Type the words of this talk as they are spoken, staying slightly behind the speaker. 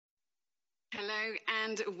Hello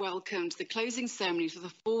and welcome to the closing ceremony for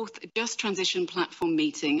the fourth Just Transition Platform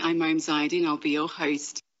meeting. I'm Miriam Zaidi and I'll be your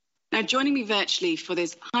host. Now, joining me virtually for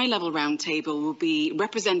this high-level roundtable will be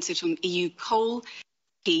representatives from EU coal,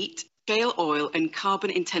 heat, shale oil and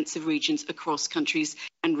carbon-intensive regions across countries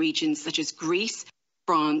and regions such as Greece,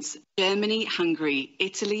 France, Germany, Hungary,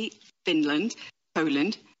 Italy, Finland,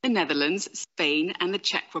 Poland, the Netherlands, Spain and the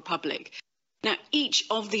Czech Republic. Now, each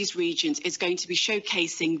of these regions is going to be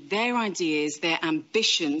showcasing their ideas, their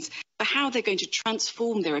ambitions for how they're going to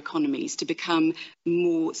transform their economies to become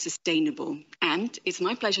more sustainable. And it's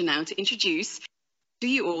my pleasure now to introduce to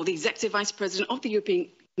you all the Executive Vice President of the European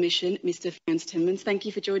Commission, Mr. Frans Timmermans. Thank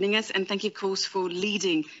you for joining us and thank you, of course, for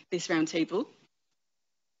leading this roundtable.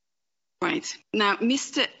 Right. Now,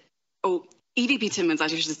 EVP Timmermans, I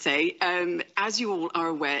should say, as you all are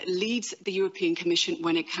aware, leads the European Commission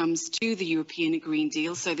when it comes to the European Green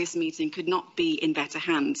Deal, so this meeting could not be in better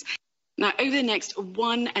hands. Now, over the next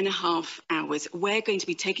 1.5 hours, we're going to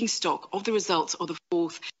be taking stock of the results of the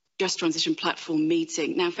fourth Just Transition Platform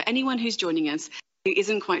meeting. Now, for anyone who's joining us who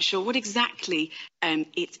isn't quite sure what exactly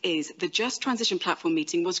it is, the Just Transition Platform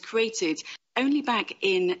meeting was created only back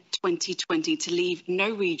in 2020 to leave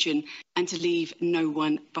no region and to leave no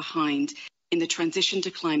one behind in the transition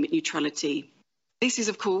to climate neutrality. This is,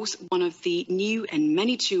 of course, one of the new and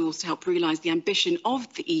many tools to help realise the ambition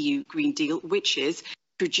of the EU Green Deal, which is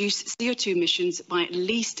to reduce CO2 emissions by at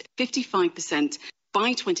least 55%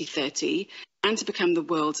 by 2030 and to become the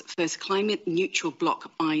world's first climate neutral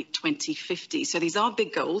bloc by 2050. So these are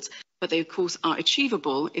big goals, but they, of course, are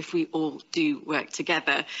achievable if we all do work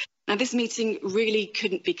together. Now, this meeting really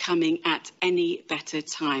couldn't be coming at any better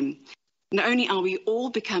time. Not only are we all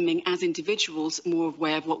becoming, as individuals, more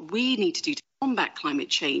aware of what we need to do to combat climate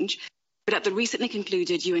change, but at the recently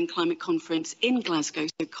concluded UN Climate Conference in Glasgow,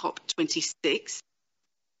 so COP26,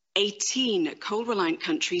 18 coal-reliant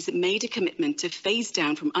countries made a commitment to phase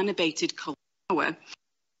down from unabated coal power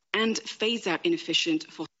and phase out inefficient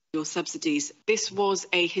fossil fuel subsidies. This was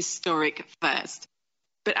a historic first.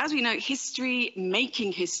 But as we know,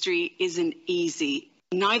 making history isn't easy.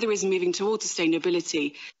 Neither is moving towards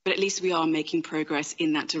sustainability, but at least we are making progress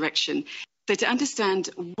in that direction. So to understand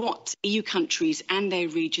what EU countries and their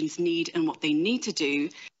regions need and what they need to do,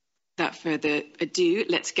 without further ado,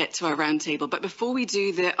 let's get to our roundtable. But before we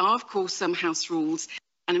do, there are, of course, some house rules,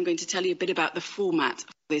 and I'm going to tell you a bit about the format of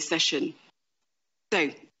this session. So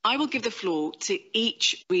I will give the floor to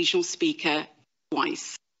each regional speaker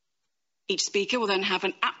twice. Each speaker will then have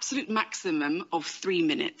an absolute maximum of 3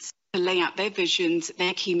 minutes to lay out their visions,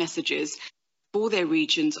 their key messages for their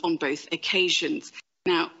regions on both occasions.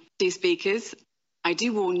 Now, dear speakers, I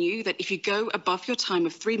do warn you that if you go above your time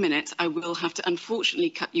of 3 minutes, I will have to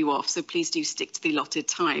unfortunately cut you off, so please do stick to the allotted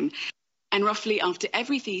time. And roughly after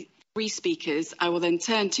every 3 speakers, I will then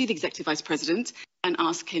turn to the Executive Vice President and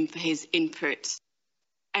ask him for his input.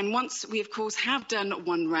 And once we, of course, have done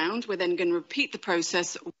one round, we're then going to repeat the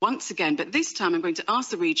process once again. But this time I'm going to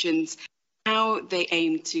ask the regions how they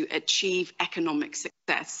aim to achieve economic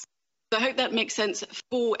success. So I hope that makes sense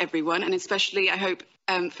for everyone, and especially I hope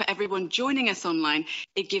for everyone joining us online,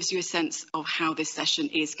 it gives you a sense of how this session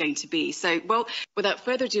is going to be. So, well, without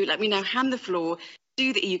further ado, let me now hand the floor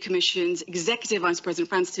to the EU Commission's Executive Vice President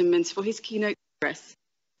Frans Timmermans for his keynote address.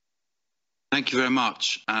 Thank you very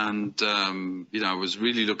much. And, I was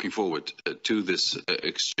really looking forward to this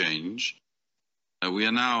exchange. We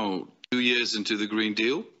are now 2 years into the Green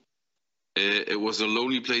Deal. It was a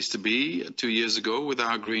lonely place to be 2 years ago with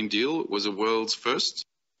our Green Deal. It was a world's first.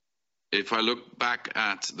 If I look back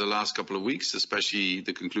at the last couple of weeks, especially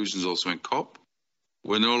the conclusions also in COP,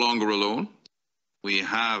 we're no longer alone. We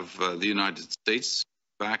have the United States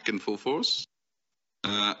back in full force.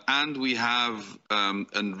 And we have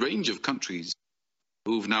a range of countries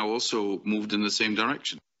who've now also moved in the same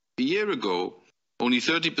direction. A year ago, only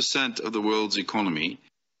 30% of the world's economy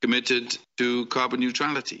committed to carbon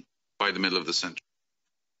neutrality by the middle of the century.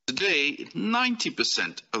 Today,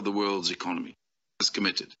 90% of the world's economy is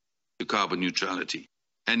committed to carbon neutrality,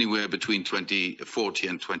 anywhere between 2040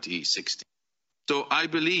 and 2060. So I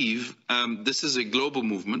believe this is a global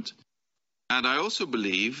movement. And I also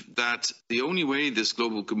believe that the only way this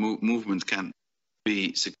global movement can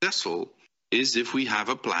be successful is if we have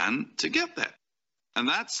a plan to get there. And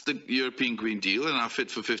that's the European Green Deal and our Fit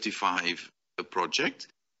for 55 project.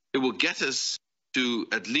 It will get us to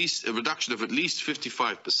at least a reduction of at least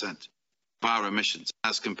 55% of our emissions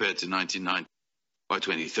as compared to 1990 by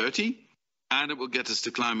 2030. And it will get us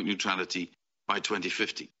to climate neutrality by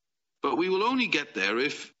 2050. But we will only get there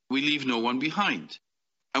if we leave no one behind.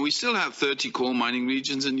 And we still have 30 coal mining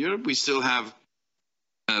regions in Europe. We still have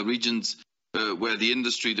regions where the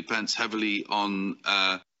industry depends heavily on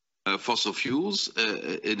fossil fuels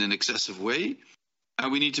in an excessive way.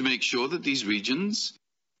 And we need to make sure that these regions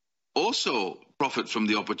also profit from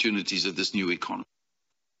the opportunities of this new economy.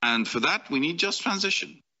 And for that, we need just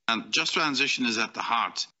transition. And just transition is at the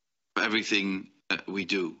heart of everything we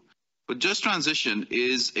do. But just transition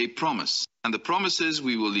is a promise. And the promise is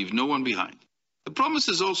we will leave no one behind. The promise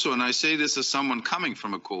is also, and I say this as someone coming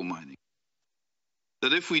from a coal mining,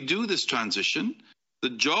 that if we do this transition, the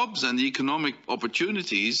jobs and the economic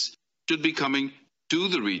opportunities should be coming to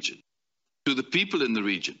the region, to the people in the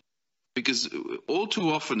region. Because all too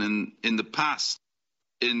often in the past,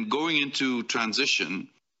 in going into transition,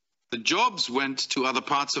 the jobs went to other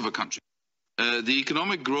parts of a country. The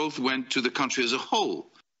economic growth went to the country as a whole.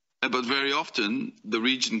 But very often, the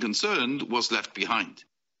region concerned was left behind.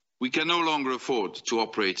 We can no longer afford to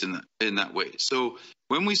operate in that way. So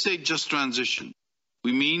when we say just transition,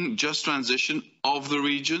 we mean just transition of the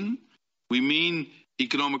region, we mean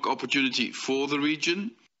economic opportunity for the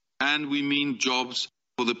region, and we mean jobs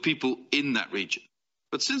for the people in that region.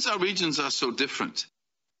 But since our regions are so different,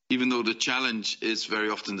 even though the challenge is very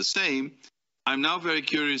often the same, I'm now very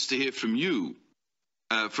curious to hear from you,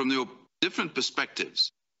 from your different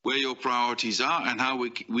perspectives, where your priorities are and how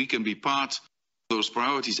we can be part of those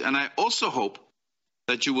priorities. And I also hope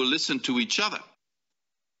that you will listen to each other,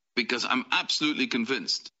 because I'm absolutely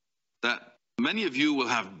convinced that many of you will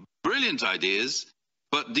have brilliant ideas,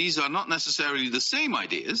 but these are not necessarily the same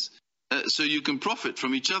ideas. So you can profit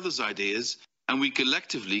from each other's ideas, and we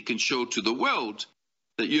collectively can show to the world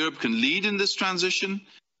that Europe can lead in this transition,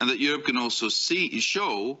 and that Europe can also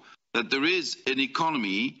show that there is an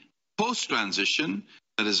economy post-transition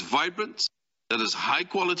that is vibrant, that has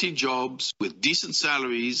high-quality jobs with decent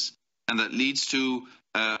salaries, and that leads to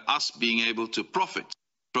us being able to profit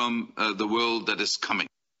from the world that is coming.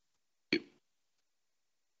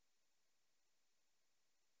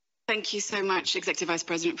 Thank you so much, Executive Vice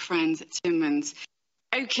President Frans Timmermans.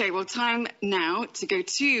 Okay, well, time now to go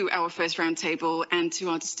to our first roundtable and to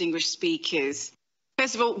our distinguished speakers.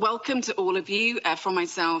 First of all, welcome to all of you from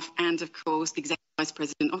myself and, of course, the Executive Vice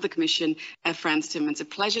President of the Commission, Frans Timmermans. A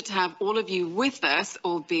pleasure to have all of you with us,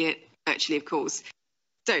 albeit virtually, of course.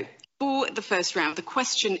 So, for the first round, the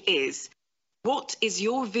question is, what is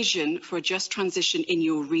your vision for a just transition in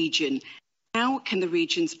your region? How can the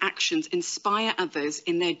region's actions inspire others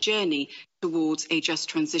in their journey towards a just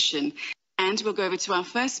transition? And we'll go over to our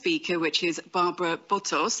first speaker, which is Barbara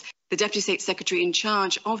Botos, the Deputy State Secretary in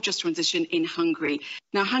charge of Just Transition in Hungary.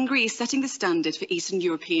 Now, Hungary is setting the standard for Eastern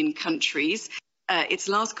European countries. Its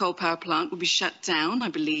last coal power plant will be shut down, I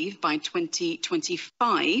believe, by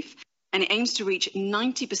 2025, and it aims to reach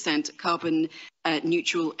 90% carbon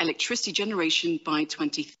neutral electricity generation by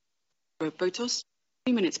 2030. Botos,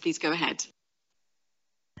 3 minutes, please go ahead.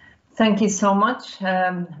 Thank you so much,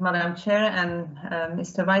 Madam Chair and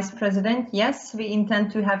Mr. Vice President. Yes, we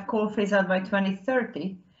intend to have coal phase out by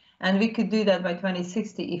 2030, and we could do that by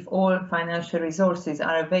 2060 if all financial resources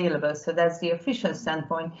are available. So that's the official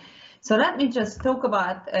standpoint. So let me just talk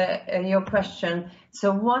about your question.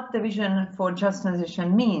 So what the vision for just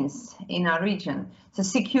transition means in our region. So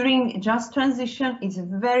securing just transition is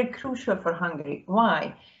very crucial for Hungary.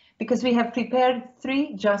 Why? Because we have prepared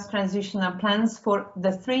 3 just transitional plans for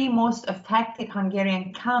the 3 most affected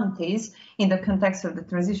Hungarian counties in the context of the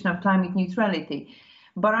transition of climate neutrality.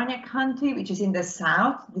 Baranya County, which is in the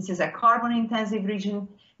south, this is a carbon-intensive region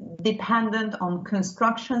dependent on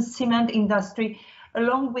construction, cement industry,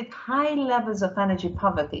 along with high levels of energy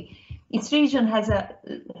poverty. Its region has a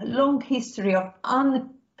long history of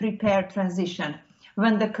unprepared transition.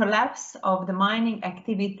 When the collapse of the mining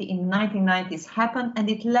activity in the 1990s happened, and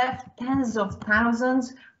it left tens of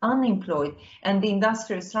thousands unemployed, and the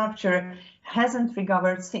industrial structure hasn't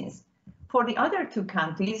recovered since. For the other 2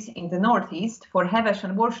 counties in the northeast, for Heves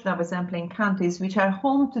and Borsod-Zemplén counties, which are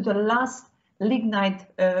home to the last lignite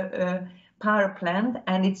power plant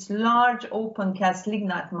and its large open cast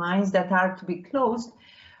lignite mines that are to be closed,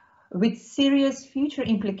 with serious future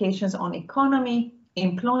implications on economy,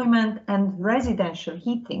 employment and residential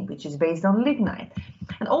heating, which is based on lignite.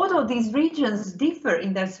 And although these regions differ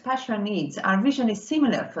in their special needs, our vision is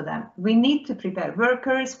similar for them. We need to prepare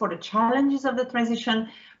workers for the challenges of the transition,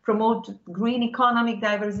 promote green economic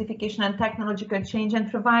diversification and technological change, and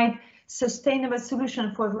provide sustainable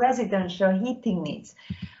solutions for residential heating needs.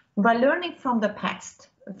 By learning from the past,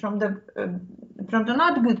 from the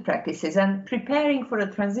not good practices, and preparing for a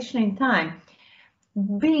transition in time,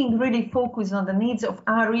 being really focused on the needs of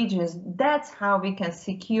our regions, that's how we can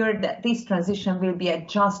secure that this transition will be a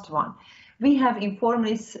just one. We have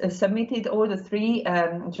informally submitted all the 3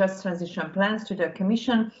 just transition plans to the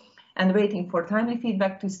Commission and waiting for timely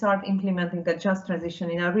feedback to start implementing the just transition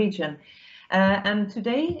in our region. And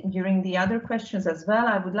today, during the other questions as well,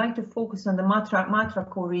 I would like to focus on the Matra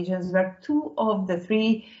core regions, where 2 of the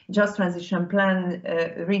 3 just transition plan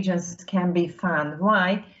regions can be found.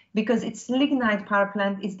 Why? Because its lignite power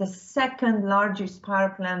plant is the 2nd largest power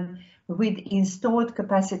plant with installed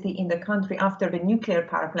capacity in the country after the nuclear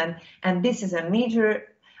power plant, and this is of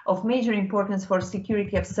major importance for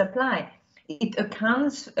security of supply. It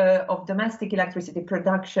accounts of domestic electricity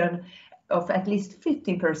production of at least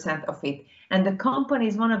 50% of it. And the company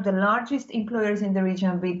is one of the largest employers in the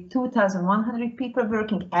region, with 2,100 people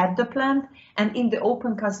working at the plant and in the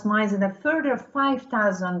open cast mines, and a further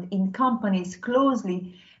 5,000 in companies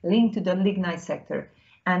closely linked to the lignite sector.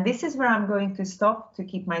 And this is where I'm going to stop to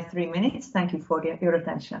keep my 3 minutes. Thank you for your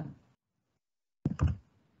attention.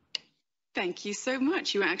 Thank you so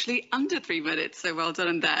much. You were actually under 3 minutes, so well done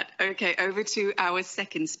on that. Okay, over to our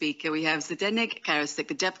second speaker. We have Zdeněk Karasik,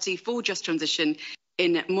 the Deputy for Just Transition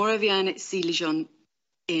in Moravian Silesia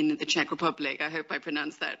in the Czech Republic. I hope I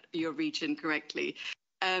pronounced your region correctly.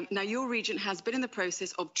 Now, your region has been in the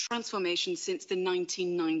process of transformation since the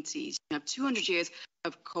 1990s. You have 200 years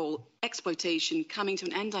of coal exploitation coming to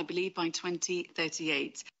an end, I believe, by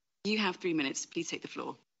 2038. You have 3 minutes. Please take the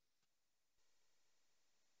floor.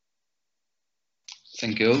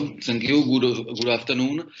 Thank you. Thank you. Good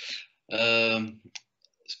afternoon.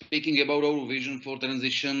 Speaking about our vision for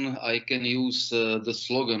transition, I can use the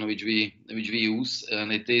slogan which we use,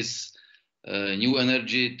 and it is new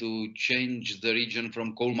energy to change the region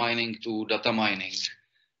from coal mining to data mining.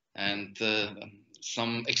 And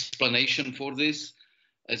some explanation for this.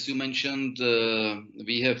 As you mentioned,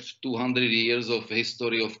 we have 200 years of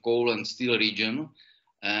history of coal and steel region.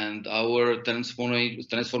 And our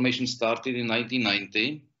transformation started in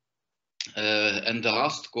 1990, and the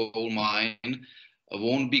last coal mine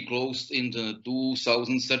won't be closed in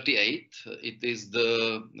 2038. It is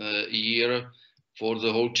the year for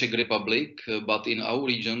the whole Czech Republic, but in our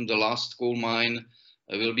region, the last coal mine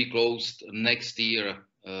will be closed next year.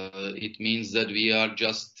 It means that we are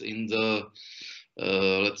just in the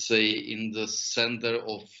let's say, in the center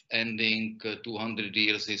of ending 200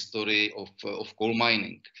 years history of coal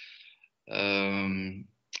mining.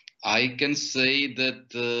 I can say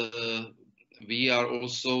that we are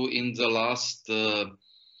also in the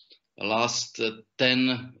last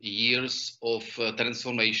 10 years of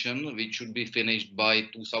transformation, which should be finished by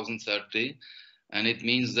 2030. And it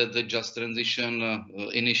means that the Just Transition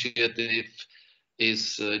initiative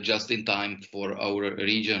is just in time for our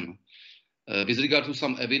region. With regard to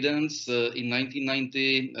some evidence, in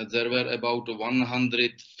 1990, there were about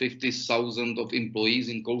 150,000 of employees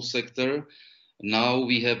in coal sector. Now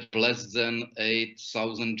we have less than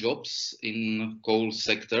 8,000 jobs in coal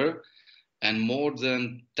sector and more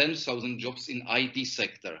than 10,000 jobs in IT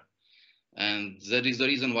sector. And that is the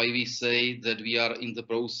reason why we say that we are in the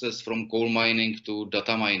process from coal mining to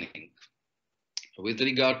data mining. With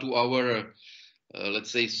regard to our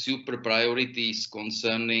let's say super priorities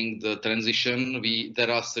concerning the transition,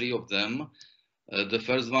 there are 3 of them. The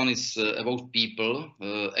first one is about people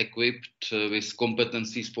equipped with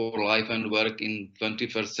competencies for life and work in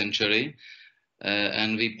 21st century.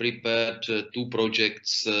 And we prepared 2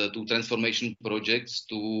 projects, 2 transformation projects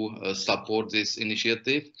to support this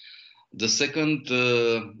initiative. The second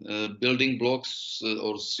building blocks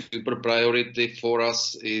or super priority for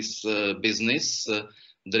us is business,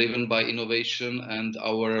 driven by innovation and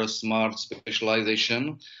our smart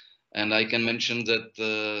specialization. And I can mention that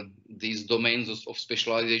these domains of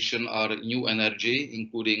specialization are new energy,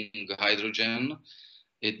 including hydrogen.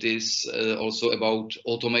 It is also about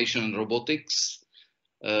automation and robotics.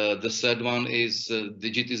 The third one is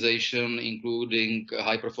digitization, including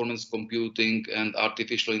high-performance computing and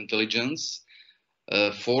artificial intelligence.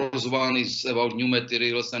 Fourth one is about new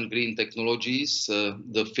materials and green technologies.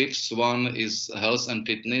 The fifth one is health and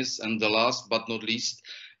fitness. And the last but not least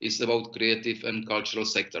is about creative and cultural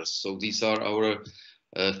sectors. So these are our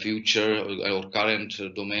future or current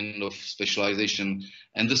domain of specialization.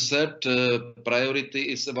 And the third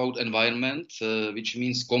priority is about environment, which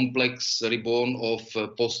means complex reborn of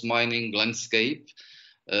post-mining landscape.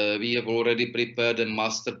 We have already prepared a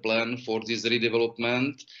master plan for this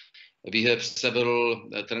redevelopment. We have several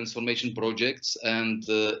transformation projects, and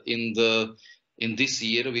in this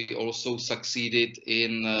year we also succeeded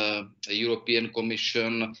in a European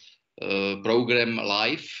Commission program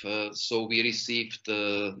LIFE. So we received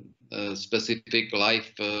specific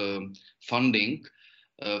LIFE funding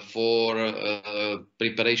for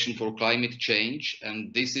preparation for climate change.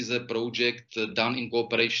 And this is a project done in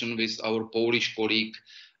cooperation with our Polish colleague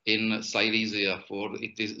in Silesia.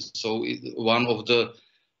 One of the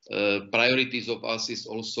priorities of us is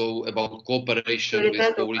also about cooperation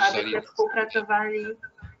with Polish Silesia.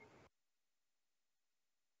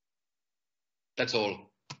 That's all.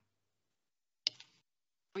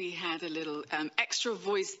 We had a little extra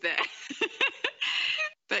voice there,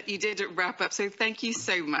 but you did wrap up. So thank you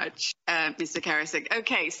so much, Mr. Karasik.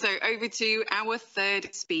 Okay, so over to our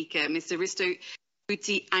third speaker, Mr. Risto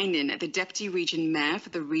Uutiainen, the Deputy Region Mayor for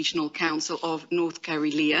the Regional Council of North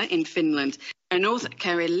Karelia in Finland. North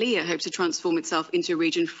Karelia hopes to transform itself into a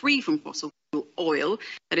region free from fossil fuel oil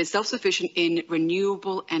that is self-sufficient in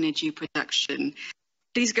renewable energy production.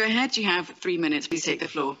 Please go ahead. You have 3 minutes. Please take the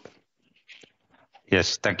floor.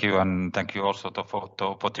 Yes, thank you, and thank you also for the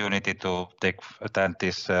opportunity to attend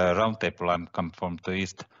this roundtable. I come from the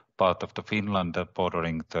east part of the Finland,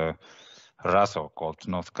 bordering the Raso, called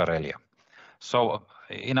North Karelia. So,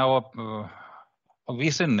 in our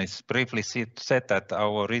vision is briefly said that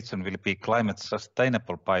our region will be climate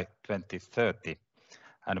sustainable by 2030,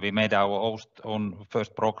 and we made our own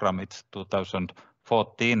first program. It's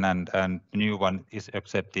 2014, and new one is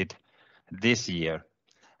accepted this year.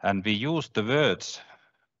 And we use the words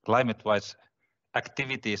climate-wise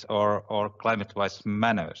activities or climate-wise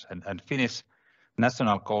manners. And Finnish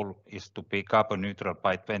national goal is to be carbon neutral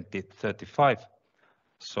by 2035.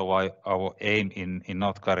 So our aim in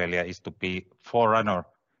North Karelia is to be forerunner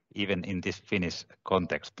even in this Finnish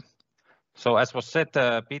context. So as was said,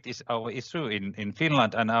 peat is our issue in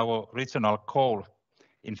Finland, and our regional goal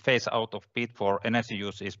in phase out of peat for energy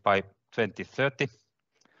use is by 2030.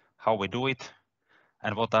 How we do it,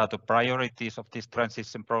 and what are the priorities of this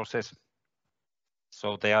transition process?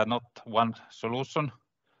 So there are not one solution.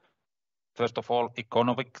 First of all,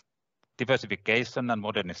 economic diversification and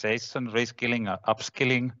modernization, reskilling and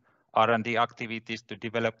upskilling, R&D activities to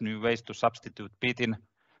develop new ways to substitute peat in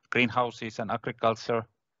greenhouses and agriculture,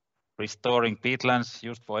 restoring peatlands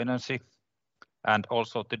used for energy, and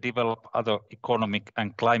also to develop other economic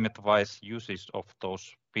and climate-wise uses of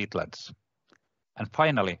those peatlands. And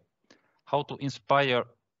finally, how to inspire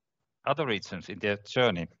other regions in their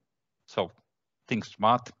journey. So think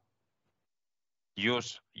smart,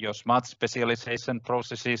 use your smart specialization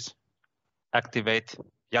processes, activate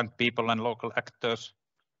young people and local actors.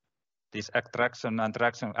 These attraction and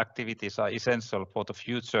traction activities are essential for the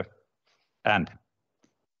future, and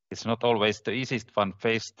it's not always the easiest one.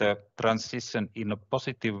 Face the transition in a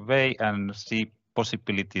positive way and see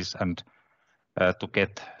possibilities and to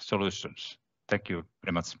get solutions. Thank you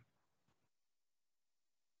very much.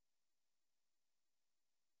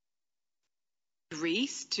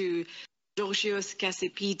 Greece to Georgios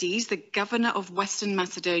Kasipidis, the Governor of Western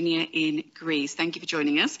Macedonia in Greece. Thank you for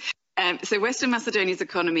joining us. So Western Macedonia's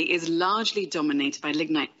economy is largely dominated by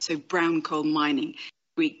lignite, so brown coal mining.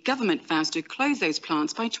 Greek government vows to close those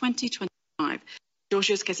plants by 2025.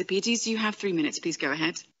 Georgios Kasipidis, you have 3 minutes. Please go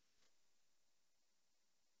ahead.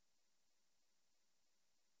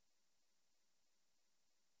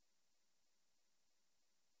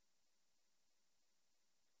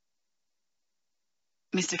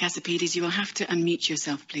 Mr. Kasipidis, you will have to unmute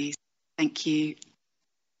yourself, please. Thank you.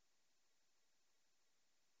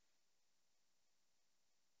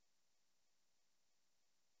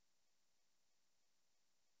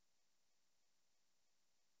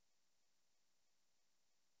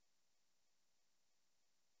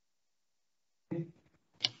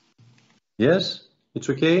 Yes, it's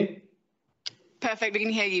okay. Perfect, we can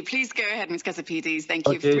hear you. Please go ahead, Ms. Kasipidis. Thank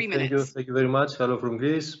you. Okay, 3 minutes. Thank you very much. Hello from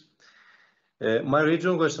Greece. My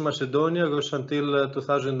region, Western Macedonia, was until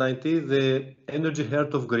 2019 the energy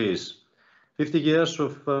heart of Greece. 50 years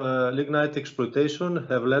of lignite exploitation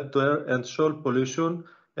have led to air and soil pollution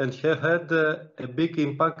and have had a big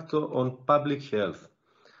impact on public health.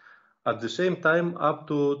 At the same time, up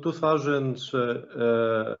to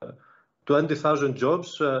 20,000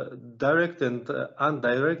 jobs, direct and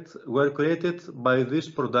indirect, were created by this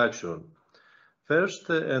production. First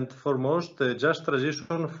and foremost, the just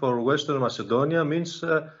transition for Western Macedonia means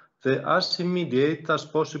the as immediate as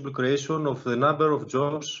possible creation of the number of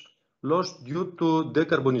jobs lost due to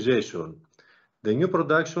decarbonization. The new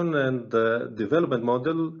production and development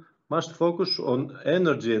model must focus on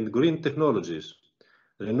energy and green technologies.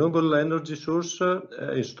 Renewable energy source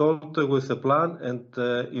installed with a plan and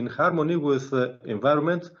in harmony with the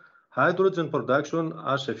environment, hydrogen production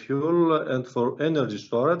as a fuel and for energy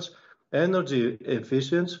storage, energy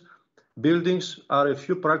efficiency buildings are a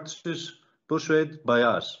few practices pursued by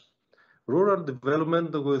us. Rural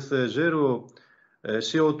development with zero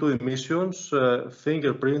CO2 emissions,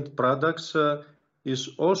 fingerprint products is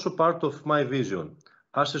also part of my vision.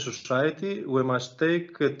 As a society, we must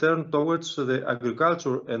take a turn towards the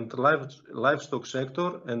agriculture and livestock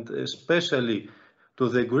sector, and especially to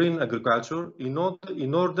the green agriculture, in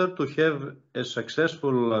order to have a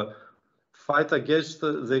successful fight against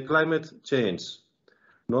the climate change.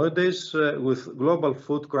 Nowadays, with global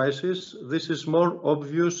food crisis, this is more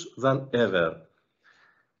obvious than ever.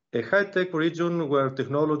 A high-tech region where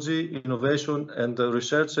technology, innovation, and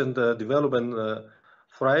research and development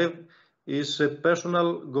thrive is a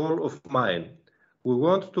personal goal of mine. We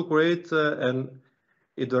want to create an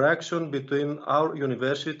interaction between our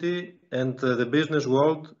university and the business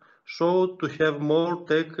world, so to have more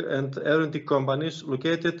tech and R&D companies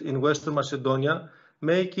located in Western Macedonia,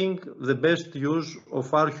 making the best use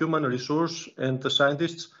of our human resource and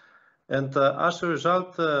scientists, and as a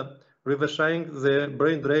result, reversing the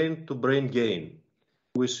brain drain to brain gain.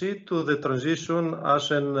 We see to the transition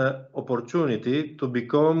as an opportunity to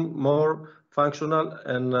become more functional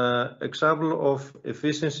and example of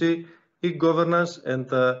efficiency, e-governance,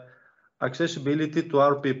 and accessibility to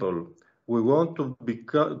our people. We want to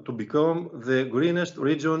become the greenest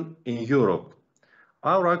region in Europe.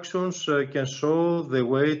 Our actions can show the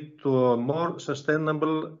way to a more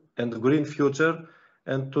sustainable and green future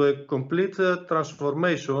and to a complete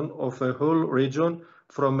transformation of a whole region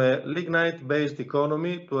from a lignite-based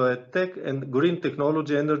economy to a tech and green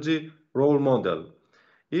technology energy role model.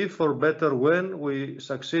 If or better when we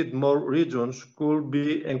succeed, more regions could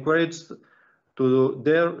be encouraged to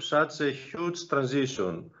dare such a huge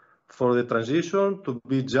transition. For the transition to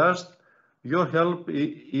be just, your help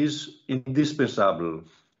is indispensable.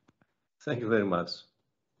 Thank you very much.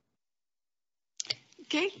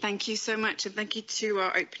 Okay, thank you so much, and thank you to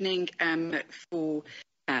our opening for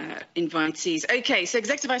invitees. Okay, so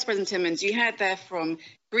Executive Vice President Timmermans, you heard there from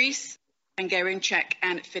Greece, Hungarian, Czech,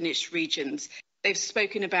 and Finnish regions. They've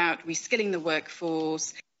spoken about reskilling the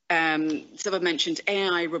workforce. Some have mentioned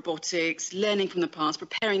AI, robotics, learning from the past,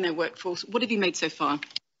 preparing their workforce. What have you made so far?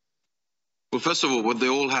 Well, first of all, what they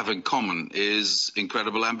all have in common is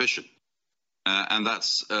incredible ambition. And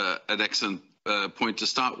that's an excellent point to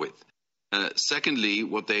start with. Secondly,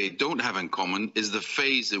 what they don't have in common is the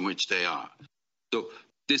phase in which they are. So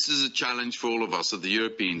this is a challenge for all of us at the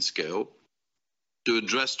European scale to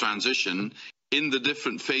address transition in the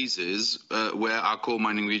different phases where our coal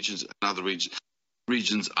mining regions and other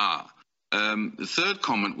regions are. The third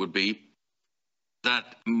comment would be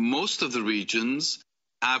that most of the regions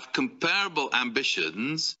have comparable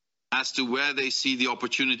ambitions as to where they see the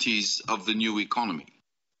opportunities of the new economy.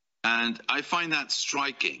 And I find that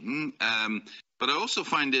striking, but I also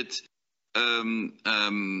find it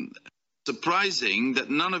surprising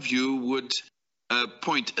that none of you would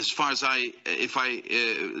point, as far as if I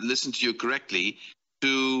listen to you correctly,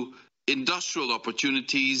 to industrial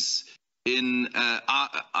opportunities in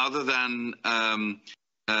other than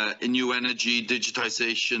in new energy,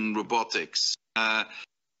 digitization, robotics.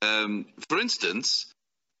 For instance,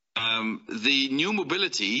 the new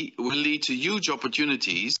mobility will lead to huge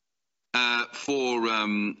opportunities for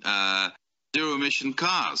zero-emission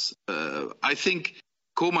cars. I think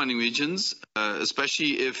coal mining regions,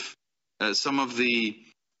 especially if some of the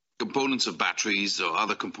components of batteries or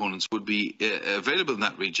other components would be available in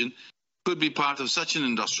that region, could be part of such an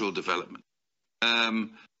industrial development.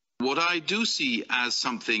 What I do see as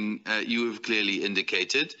something you have clearly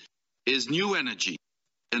indicated is new energy.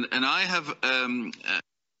 And I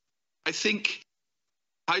think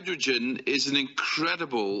hydrogen is an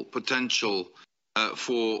incredible potential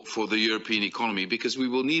for the European economy, because we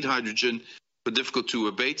will need hydrogen for difficult to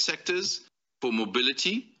abate sectors, for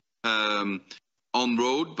mobility, on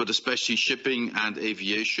road, but especially shipping and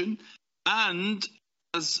aviation, and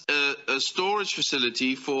as a storage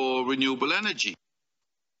facility for renewable energy.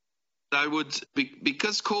 I would,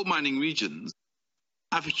 because coal mining regions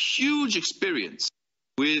have huge experience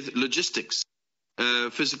with logistics,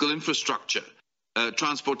 physical infrastructure,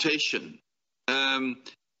 transportation.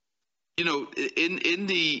 You know, in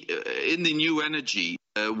the new energy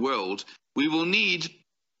world, we will need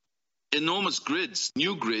enormous grids,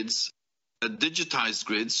 new grids, digitized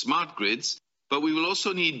grids, smart grids, but we will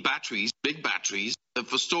also need batteries, big batteries,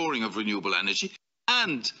 for storing of renewable energy,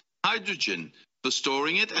 and hydrogen for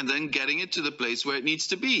storing it and then getting it to the place where it needs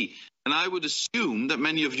to be. And I would assume that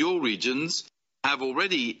many of your regions have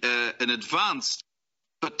already an advanced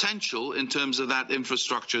potential in terms of that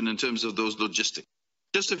infrastructure and in terms of those logistics.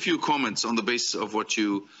 Just a few comments on the basis of what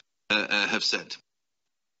you have said.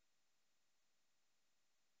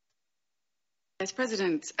 Vice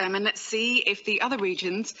President, and let's see if the other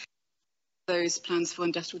regions those plans for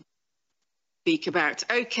industrial speak about.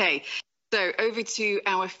 Okay, so over to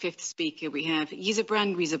our fifth speaker. We have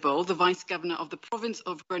Yizebrand Riesebol, the Vice Governor of the province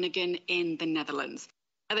of Groningen in the Netherlands.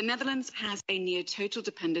 Now, the Netherlands has a near total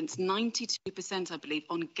dependence, 92%, I believe,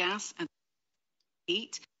 on gas and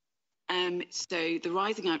heat. So the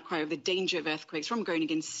rising outcry of the danger of earthquakes from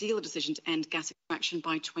Groningen sealed a decision to end gas extraction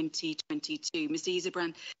by 2022. Mr.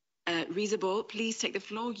 Yizebrand Riesebol, please take the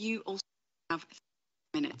floor. You also have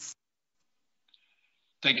 3 minutes.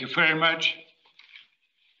 Thank you very much.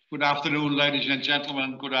 Good afternoon, ladies and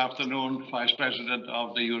gentlemen. Good afternoon, Vice President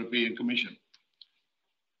of the European Commission.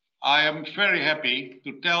 I am very happy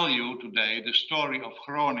to tell you today the story of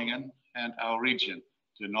Groningen and our region,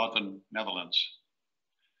 the Northern Netherlands.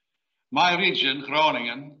 My region,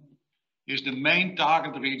 Groningen, is the main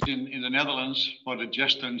target region in the Netherlands for the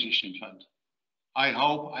Just Transition Fund. I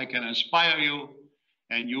hope I can inspire you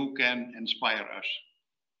and you can inspire us.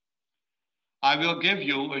 I will give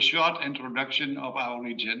you a short introduction of our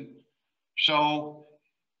region so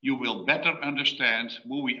you will better understand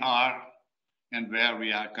who we are and where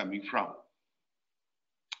we are coming from.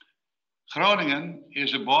 Groningen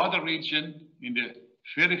is a border region in the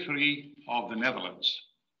periphery of the Netherlands.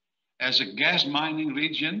 As a gas mining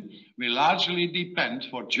region, we largely depend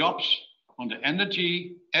for jobs on the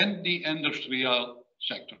energy and the industrial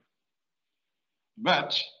sector.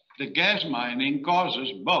 But the gas mining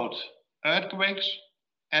causes both earthquakes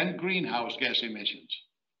and greenhouse gas emissions.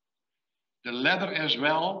 The latter as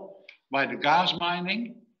well by the gas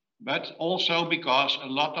mining, but also because a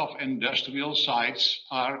lot of industrial sites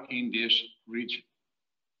are in this region.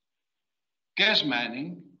 Gas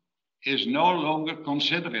mining is no longer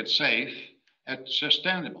considered safe and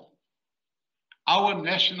sustainable. Our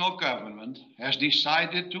national government has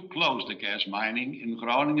decided to close the gas mining in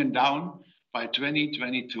Groningen down by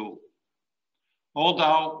 2022.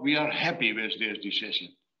 Although we are happy with this decision.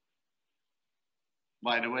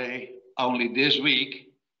 By the way, only this week,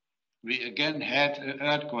 we again had an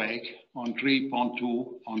earthquake on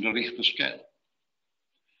 3.2 on the Richter scale.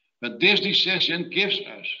 But this decision gives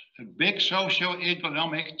us a big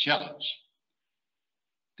socio-economic challenge.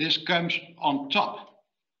 This comes on top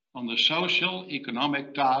of the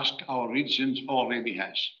social-economic task our region already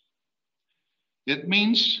has. It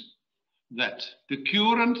means that the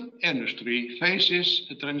current industry faces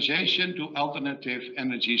a transition to alternative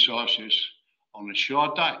energy sources on a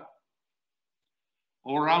short time.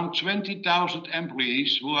 Around 20,000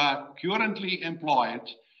 employees who are currently employed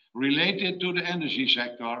related to the energy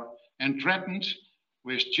sector and threatened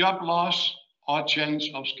with job loss or change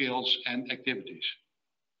of skills and activities.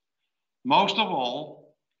 Most of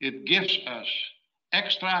all, it gives us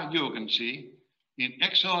extra urgency in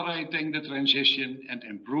accelerating the transition and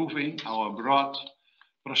improving our broad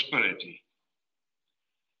prosperity.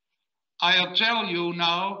 I'll tell you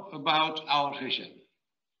now about our vision.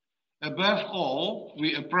 Above all,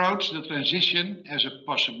 we approach the transition as a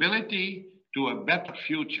possibility to a better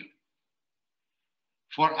future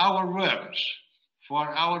for our workers, for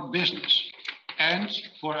our business, and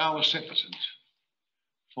for our citizens,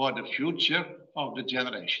 for the future of the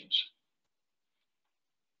generations.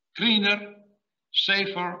 Greener,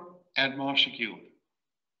 safer, and more secure.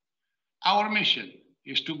 Our mission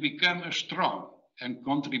is to become a strong and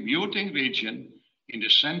contributing region in the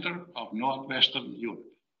center of Northwestern Europe.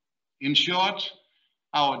 In short,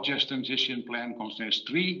 our Just Transition Plan contains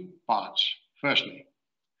 3 parts. Firstly,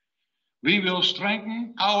 we will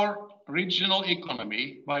strengthen our regional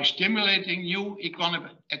economy by stimulating new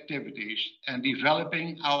economic activities and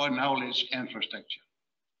developing our knowledge infrastructure.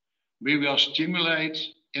 We will stimulate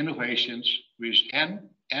innovations within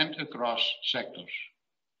and across sectors.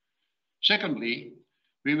 Secondly,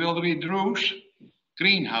 we will reduce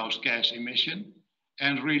greenhouse gas emissions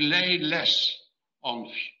and rely less on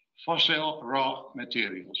fossil raw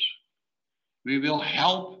materials. We will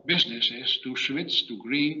help businesses to switch to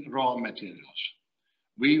green raw materials.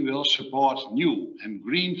 We will support new and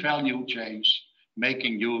green value chains,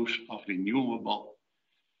 making use of renewable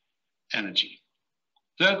energy.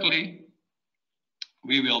 Thirdly,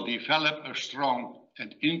 we will develop a strong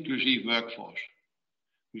and inclusive workforce.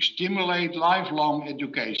 We stimulate lifelong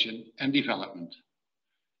education and development.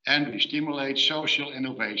 And we stimulate social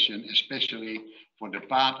innovation, especially for the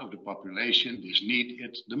part of the population that needs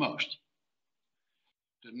it the most.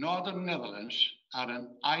 The Northern Netherlands are an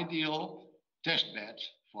ideal testbed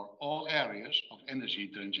for all areas of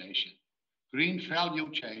energy transition, green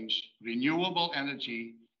value chains, renewable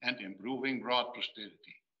energy, and improving broad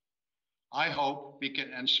prosperity. I hope we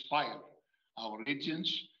can inspire our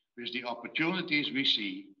regions with the opportunities we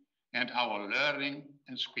see and our learning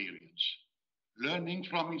experience. Learning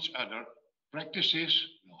from each other practices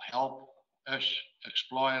will help us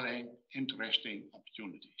exploring interesting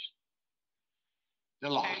opportunities. The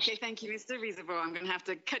last. Okay, thank you, Mr. Riesebo. I'm going to have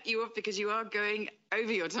to cut you off because you are going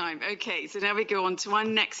over your time. Okay, so now we go on to our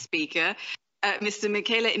next speaker, Mr.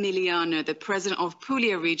 Michele Emiliano, the President of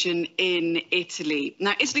Puglia region in Italy.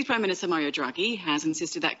 Now, Italy's Prime Minister Mario Draghi has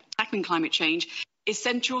insisted that tackling climate change is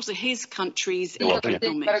central to his country's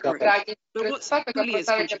economic growth. But what's Puglia's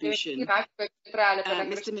contribution?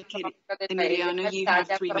 Mr. Michele Emiliano, you have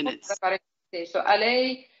 3 minutes. A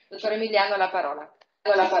lei, dottor Emiliano, la parola.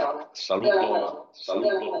 Saluto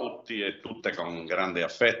tutti e tutte con grande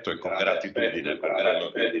affetto e con gratitudine per quello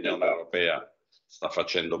che l'Unione Europea sta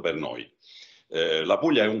facendo per noi. La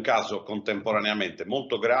Puglia è un caso contemporaneamente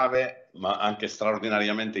molto grave ma anche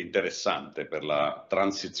straordinariamente interessante per la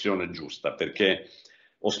transizione giusta, perché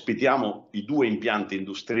ospitiamo i 2 impianti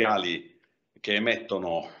industriali che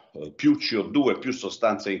emettono più CO2 e più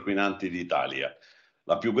sostanze inquinanti d'Italia.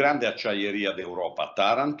 La più grande acciaieria d'Europa a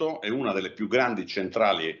Taranto e una delle più grandi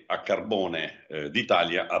centrali a carbone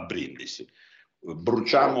d'Italia a Brindisi.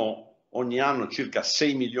 Bruciamo ogni anno circa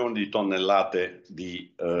 6 milioni di tonnellate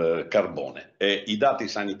di carbone e i dati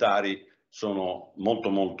sanitari sono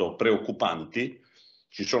molto preoccupanti.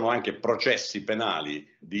 Ci sono anche processi penali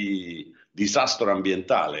di disastro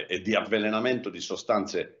ambientale e di avvelenamento di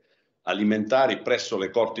sostanze alimentari presso le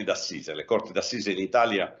corti d'assise. Le corti d'assise in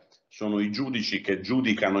Italia sono i giudici che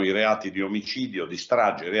giudicano i reati di omicidio, di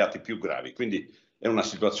strage, i reati più gravi. Quindi è una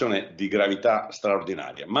situazione di gravità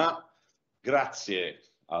straordinaria. Ma grazie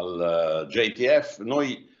al JTF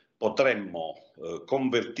noi potremmo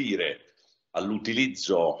convertire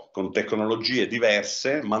all'utilizzo con tecnologie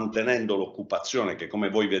diverse, mantenendo l'occupazione che, come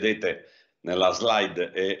voi vedete nella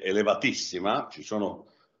slide, è elevatissima. Ci sono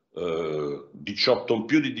più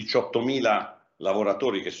di 18.000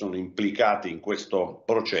 lavoratori che sono implicati in questo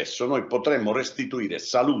processo. Noi potremmo restituire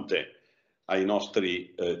salute ai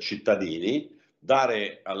nostri cittadini,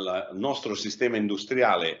 dare al nostro sistema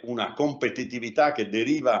industriale una competitività che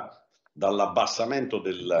deriva dall'abbassamento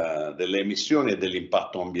delle emissioni e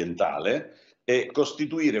dell'impatto ambientale e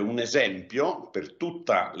costituire un esempio per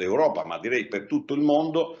tutta l'Europa, ma direi per tutto il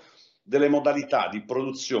mondo, delle modalità di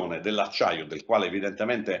produzione dell'acciaio, del quale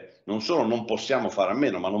evidentemente non solo non possiamo fare a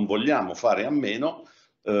meno, ma non vogliamo fare a meno,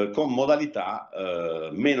 con modalità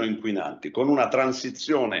meno inquinanti, con una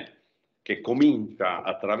transizione che comincia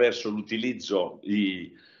attraverso l'utilizzo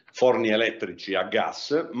di forni elettrici a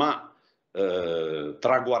gas, ma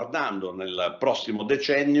traguardando nel prossimo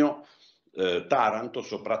decennio Taranto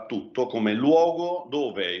soprattutto come luogo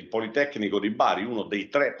dove il Politecnico di Bari, uno dei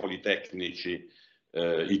 3 politecnici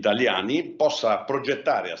italiani, possa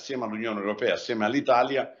progettare assieme all'Unione Europea, assieme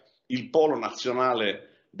all'Italia, il polo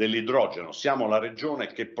nazionale dell'idrogeno. Siamo la regione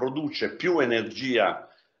che produce più energia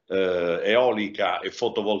eolica e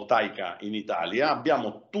fotovoltaica in Italia.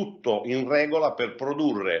 Abbiamo tutto in regola per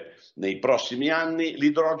produrre nei prossimi anni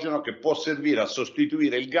l'idrogeno che può servire a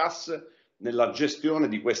sostituire il gas nella gestione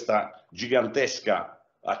di questa gigantesca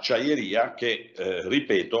acciaieria che,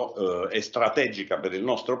 ripeto, è strategica per il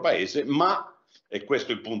nostro paese, ma, e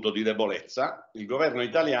questo è il punto di debolezza, il governo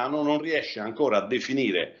italiano non riesce ancora a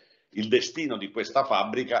definire il destino di questa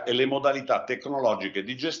fabbrica e le modalità tecnologiche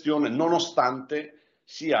di gestione, nonostante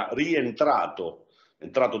sia entrato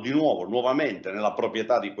di nuovamente nella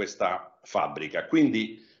proprietà di questa fabbrica.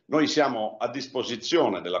 Quindi noi siamo a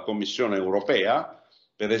disposizione della Commissione europea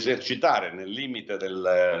per esercitare nel limite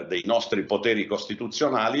dei nostri poteri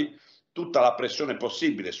costituzionali tutta la pressione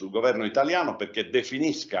possibile sul governo italiano perché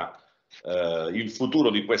definisca il futuro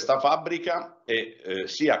di questa fabbrica e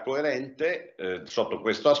sia coerente sotto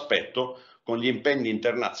questo aspetto con gli impegni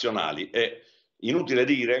internazionali. È inutile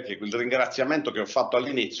dire che il ringraziamento che ho fatto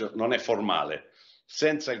all'inizio non è formale.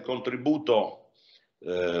 Senza il contributo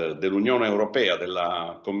dell'Unione Europea,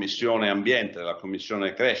 della Commissione Ambiente, della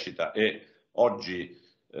Commissione Crescita e oggi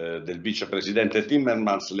del Vicepresidente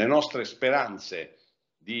Timmermans, le nostre speranze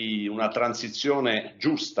di una transizione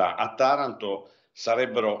giusta a Taranto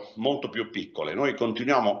sarebbero molto più piccole. Noi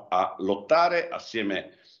continuiamo a lottare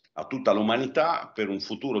assieme a tutta l'umanità per un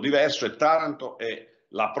futuro diverso e Taranto è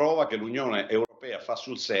la prova che l'Unione Europea fa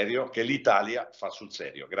sul serio, che l'Italia fa sul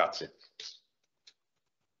serio. Grazie.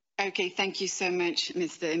 Okay, thank you so much,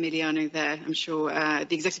 Mr. Emiliano there. I'm sure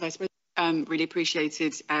the Executive Vice President really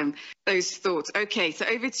appreciated those thoughts. Okay, so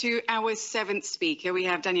over to our 7th speaker. We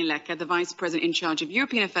have Daniel Lecker, the Vice President in charge of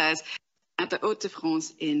European Affairs at the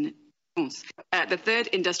Hauts-de-France in France. The third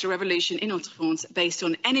industrial revolution in Hauts-de-France, based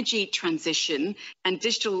on energy transition and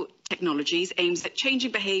digital technologies, aims at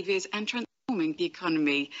changing behaviours and transforming the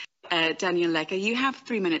economy. Daniel Lecker, you have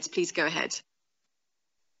 3 minutes. Please go ahead.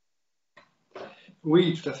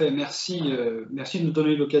 Oui, tout à fait. Merci, merci de nous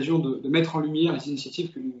donner l'occasion de mettre en lumière les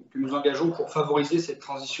initiatives que nous engageons pour favoriser cette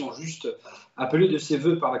transition juste appelée de ses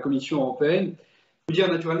voeux par la Commission européenne. Je veux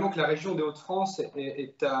dire naturellement que la région des Hauts-de-France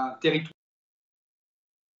est un territoire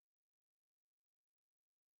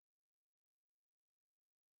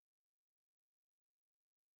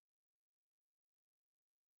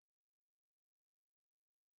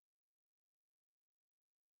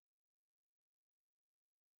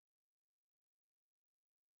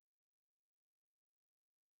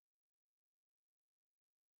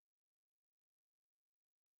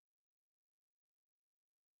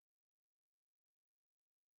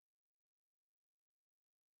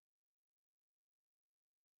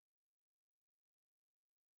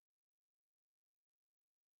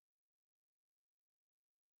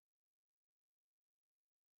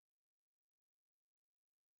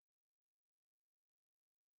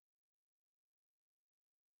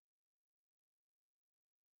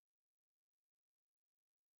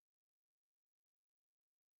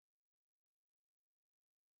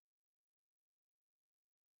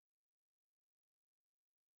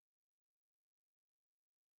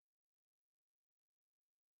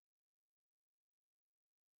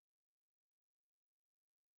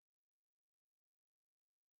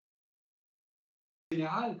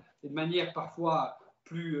générale et de manière parfois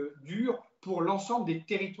plus dure pour l'ensemble des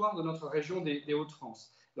territoires de notre région des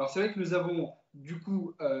Hauts-de-France. Alors c'est vrai que nous avons du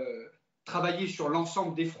coup travaillé sur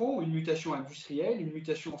l'ensemble des fronts, une mutation industrielle, une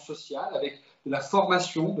mutation sociale, avec de la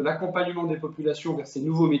formation, de l'accompagnement des populations vers ces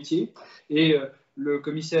nouveaux métiers. Et le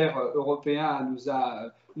commissaire européen nous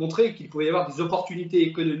a montré qu'il pouvait y avoir des opportunités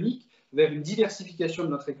économiques vers une diversification de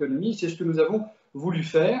notre économie. C'est ce que nous avons voulu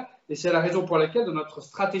faire et c'est la raison pour laquelle dans notre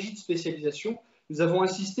stratégie de spécialisation, nous avons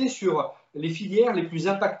insisté sur les filières les plus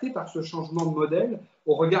impactées par ce changement de modèle,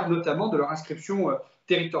 au regard notamment de leur inscription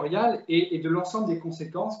territoriale et de l'ensemble des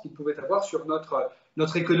conséquences qu'il pouvait avoir sur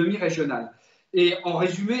notre économie régionale. Et en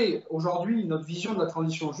résumé, aujourd'hui, notre vision de la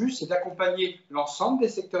transition juste, c'est d'accompagner l'ensemble des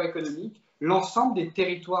secteurs économiques, l'ensemble des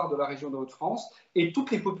territoires de la région de Hauts-de-France et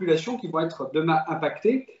toutes les populations qui vont être demain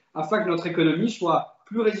impactées, afin que notre économie soit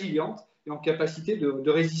plus résiliente et en capacité de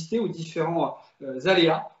résister aux différents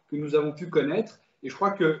aléas que nous avons pu connaître. Et je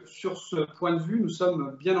crois que sur ce point de vue, nous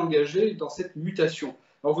sommes bien engagés dans cette mutation.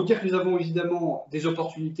 Alors, vous dire que nous avons évidemment des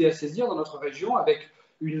opportunités à saisir dans notre région avec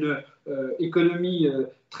une économie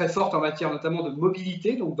très forte en matière notamment de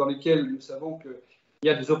mobilité, donc dans lesquelles nous savons qu'il y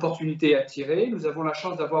a des opportunités à tirer. Nous avons la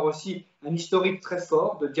chance d'avoir aussi un historique très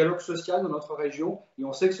fort de dialogue social dans notre région et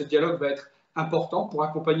on sait que ce dialogue va être important pour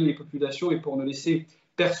accompagner les populations et pour ne laisser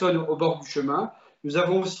personne au bord du chemin. Nous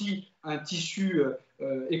avons aussi un tissu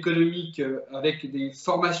économique avec des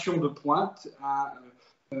formations de pointe,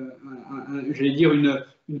 j'allais dire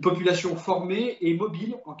une population formée et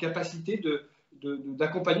mobile en capacité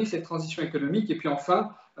d'accompagner cette transition économique. Et puis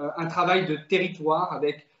enfin, un travail de territoire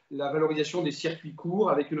avec la valorisation des circuits courts,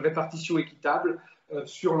 avec une répartition équitable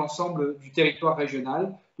sur l'ensemble du territoire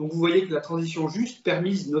régional. Donc vous voyez que la transition juste,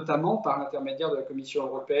 permise notamment par l'intermédiaire de la Commission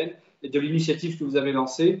européenne et de l'initiative que vous avez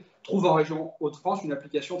lancée, trouve en région Hauts-de-France une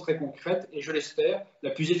application très concrète et, je l'espère, la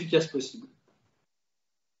plus efficace possible.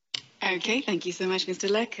 Okay, thank you so much, Mr.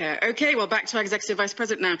 Lecker. Okay, well, back to our Executive Vice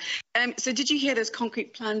President now. So did you hear those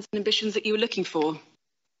concrete plans and ambitions that you were looking for?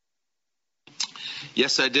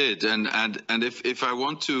 Yes, I did. And if I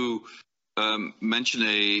want to mention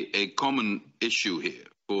a common issue here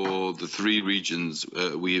for the three regions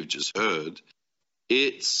we have just heard,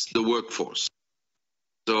 it's the workforce.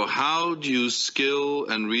 So how do you skill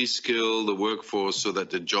and reskill the workforce so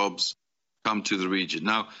that the jobs come to the region?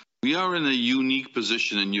 Now, we are in a unique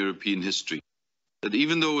position in European history that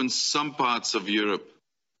even though in some parts of Europe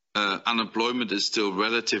unemployment is still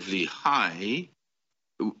relatively high,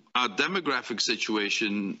 our demographic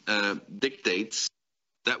situation dictates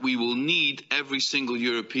that we will need every single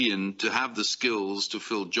European to have the skills to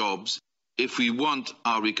fill jobs if we want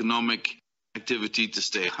our economic activity to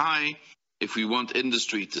stay high, if we want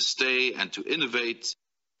industry to stay and to innovate.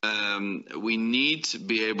 We need to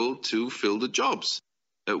be able to fill the jobs.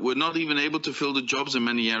 We're not even able to fill the jobs in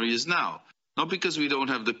many areas now, not because we don't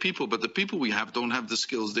have the people, but the people we have don't have the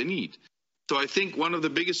skills they need. So I think one of the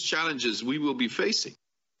biggest challenges we will be facing,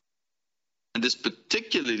 and this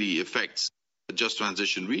particularly affects the Just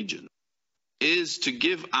Transition region, is to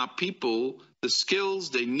give our people the skills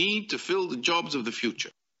they need to fill the jobs of the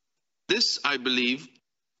future. This, I believe,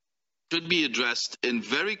 should be addressed in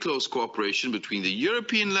very close cooperation between the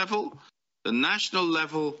European level, the national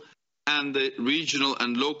level, and the regional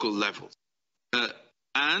and local levels,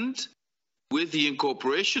 and with the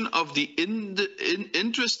incorporation of the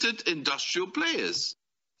interested industrial players,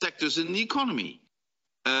 sectors in the economy.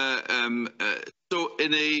 So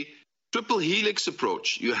in a triple helix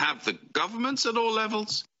approach, you have the governments at all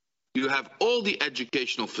levels, you have all the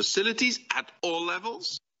educational facilities at all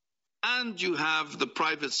levels, and you have the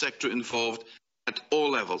private sector involved at all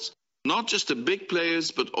levels. Not just the big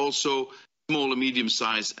players, but also small and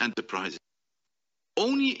medium-sized enterprises.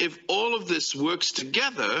 Only if all of this works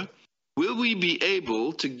together will we be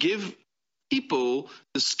able to give people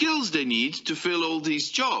the skills they need to fill all these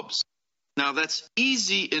jobs. Now, that's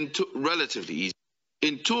easy, relatively easy,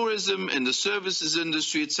 in tourism, in the services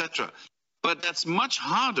industry, etc. But that's much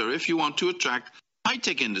harder if you want to attract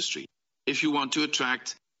high-tech industry, if you want to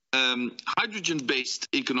attract hydrogen-based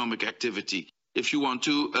economic activity, if you want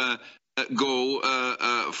to go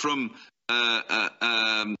from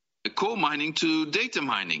coal mining to data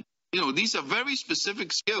mining. You know, these are very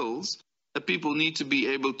specific skills that people need to be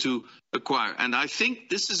able to acquire. And I think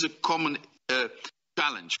this is a common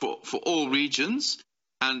challenge for all regions.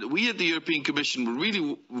 And we at the European Commission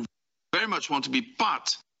really very much want to be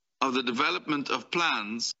part of the development of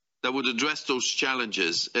plans that would address those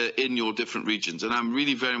challenges in your different regions. And I'm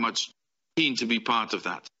really very much keen to be part of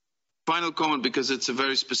that. Final comment, because it's a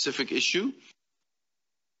very specific issue.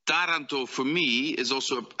 Taranto, for me, is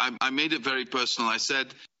also, I made it very personal. I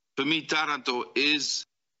said, for me, Taranto is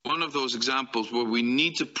one of those examples where we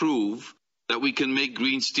need to prove that we can make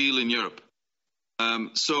green steel in Europe.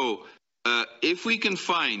 So if we can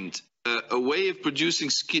find a way of producing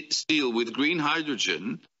steel with green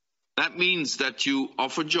hydrogen, that means that you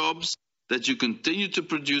offer jobs, that you continue to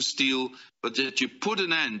produce steel, but that you put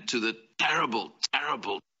an end to the terrible,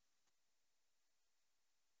 terrible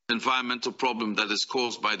environmental problem that is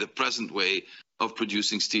caused by the present way of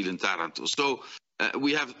producing steel in Taranto. So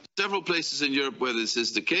we have several places in Europe where this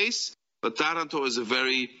is the case, but Taranto is a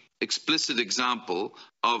very explicit example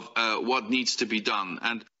of what needs to be done.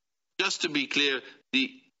 And just to be clear,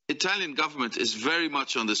 the Italian government is very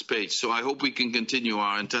much on this page, so I hope we can continue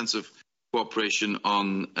our intensive cooperation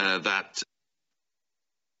on that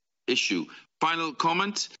issue. Final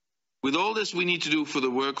comment, with all this we need to do for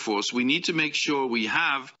the workforce, we need to make sure we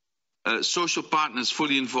have social partners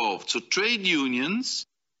fully involved. So trade unions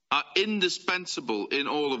are indispensable in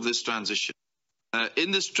all of this transition.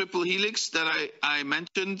 In this triple helix that I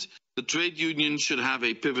mentioned, the trade union should have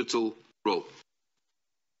a pivotal role.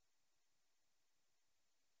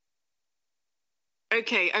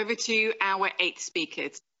 Okay, over to our 8th speaker,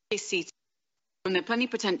 from the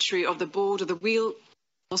plenipotentiary of the board of the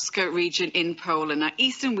Wielkopolska region in Poland. Now,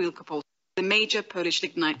 Eastern Wielkopolska, the major Polish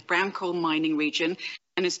lignite brown coal mining region,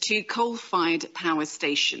 and has 2 coal-fired power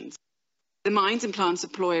stations. The mines and plants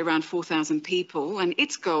employ around 4,000 people, and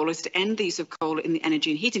its goal is to end the use of coal in the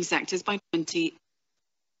energy and heating sectors by 2020.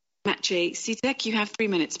 Maciej Sitek, you have 3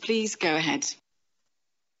 minutes. Please go ahead.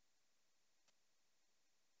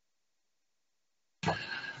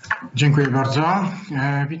 Dziękuję bardzo.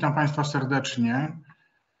 Witam Państwa serdecznie.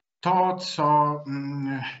 To, co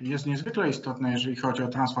jest niezwykle istotne, jeżeli chodzi o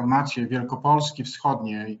transformację Wielkopolski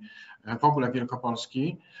Wschodniej, w ogóle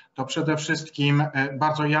Wielkopolski, to przede wszystkim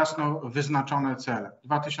bardzo jasno wyznaczone cele.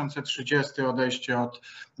 2030 odejście od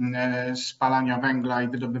spalania węgla i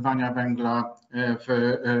wydobywania węgla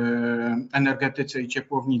w energetyce i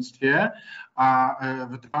ciepłownictwie, a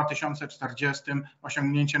w 2040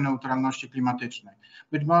 osiągnięcie neutralności klimatycznej.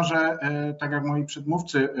 Być może, tak jak moi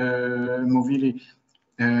przedmówcy mówili,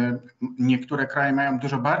 niektóre kraje mają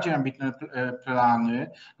dużo bardziej ambitne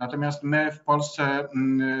plany, natomiast my w Polsce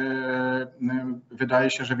wydaje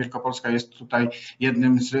się, że Wielkopolska jest tutaj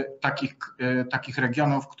jednym z takich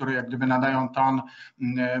regionów, które jak gdyby nadają ton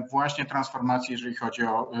właśnie transformacji, jeżeli chodzi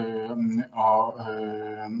o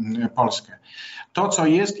Polskę. To, co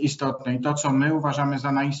jest istotne i to, co my uważamy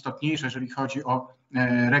za najistotniejsze, jeżeli chodzi o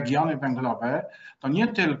regiony węglowe, to nie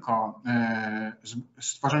tylko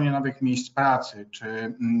stworzenie nowych miejsc pracy,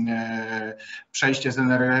 czy przejście z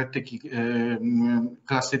energetyki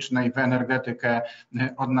klasycznej w energetykę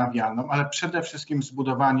odnawialną, ale przede wszystkim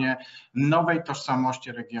zbudowanie nowej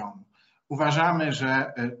tożsamości regionu. Uważamy,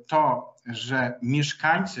 że to, że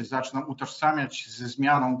mieszkańcy zaczną utożsamiać się ze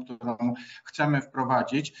zmianą, którą chcemy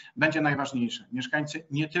wprowadzić, będzie najważniejsze. Mieszkańcy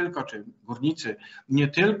nie tylko, czy górnicy, nie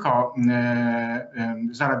tylko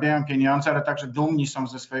zarabiają pieniądze, ale także dumni są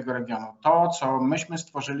ze swojego regionu. To, co myśmy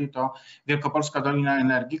stworzyli, to Wielkopolska Dolina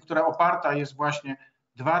Energii, która oparta jest właśnie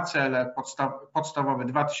 2 cele podstawowe,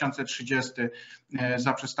 2030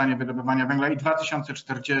 zaprzestanie wydobywania węgla i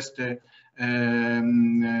 2040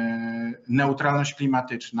 neutralność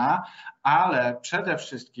klimatyczna, ale przede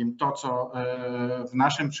wszystkim to, co w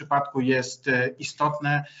naszym przypadku jest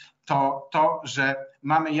istotne, to, że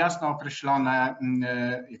mamy jasno określone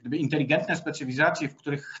jak gdyby inteligentne specjalizacje, w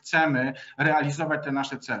których chcemy realizować te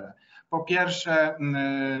nasze cele. Po pierwsze,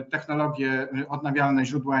 technologie odnawialne,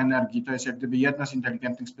 źródła energii, to jest jak gdyby jedna z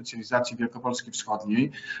inteligentnych specjalizacji Wielkopolski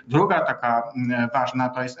Wschodniej. Druga taka ważna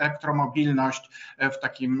to jest elektromobilność w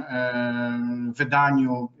takim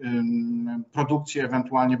wydaniu, produkcji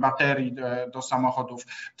ewentualnie baterii do samochodów,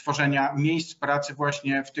 tworzenia miejsc pracy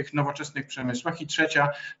właśnie w tych nowoczesnych przemysłach. I trzecia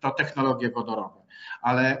to technologie wodorowe.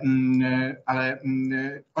 Ale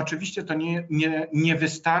oczywiście to nie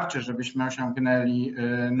wystarczy, żebyśmy osiągnęli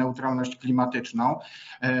neutralność klimatyczną.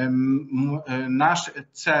 Nasz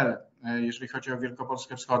cel, jeżeli chodzi o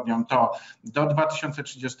Wielkopolskę Wschodnią, to do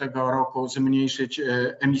 2030 roku zmniejszyć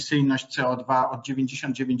emisyjność CO2 o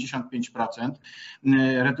 90–95%,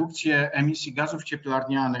 redukcję emisji gazów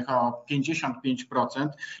cieplarnianych o 55%,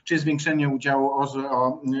 czy zwiększenie udziału OZE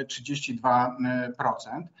o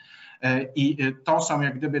 32%. I to są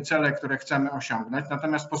jak gdyby cele, które chcemy osiągnąć,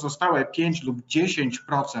 natomiast pozostałe 5 lub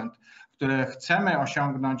 10%, które chcemy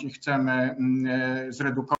osiągnąć i chcemy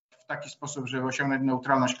zredukować w taki sposób, żeby osiągnąć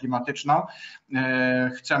neutralność klimatyczną,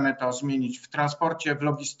 chcemy to zmienić w transporcie, w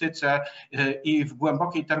logistyce i w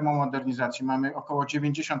głębokiej termomodernizacji. Mamy około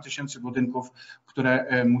 90 000 budynków,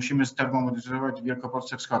 które musimy ztermomodernizować w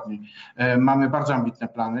Wielkopolsce Wschodniej. Mamy bardzo ambitne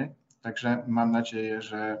plany, także mam nadzieję,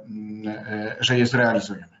 że je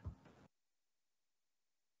zrealizujemy.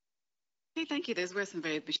 Okay, thank you. Those were some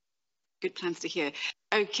very good plans to hear.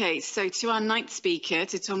 Okay, so to our ninth speaker,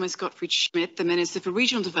 to Thomas Gottfried Schmidt, the Minister for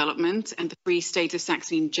Regional Development and the Free State of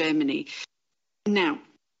Saxony in Germany. Now,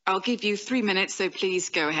 I'll give you 3 minutes, so please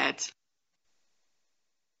go ahead.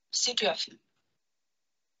 Sie dürfen.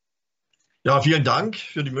 Ja, vielen Dank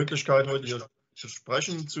für die Möglichkeit, heute hier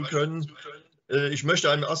sprechen zu können. Ich möchte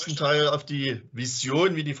im ersten Teil auf die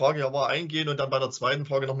Vision, wie die Frage ja war, eingehen und dann bei der zweiten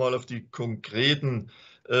Frage nochmal auf die konkreten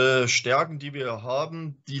Stärken, die wir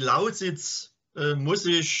haben. Die Lausitz muss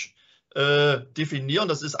sich definieren,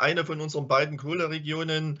 das ist eine von unseren beiden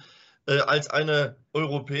Kohleregionen, als eine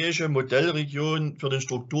europäische Modellregion für den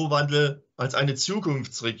Strukturwandel, als eine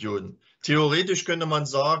Zukunftsregion. Theoretisch könnte man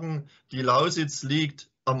sagen, die Lausitz liegt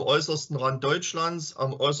am äußersten Rand Deutschlands,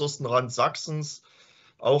 am äußersten Rand Sachsens,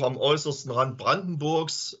 auch am äußersten Rand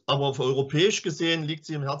Brandenburgs, aber europäisch gesehen liegt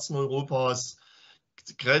sie im Herzen Europas,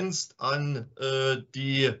 grenzt an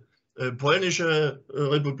die polnische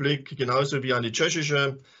Republik, genauso wie an die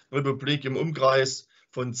tschechische Republik. Im Umkreis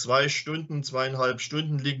von 2 Stunden, 2,5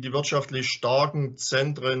 Stunden liegen die wirtschaftlich starken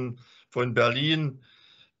Zentren von Berlin,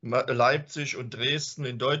 Leipzig und Dresden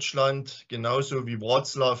in Deutschland, genauso wie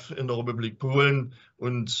Wrocław in der Republik Polen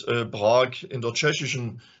und Prag in der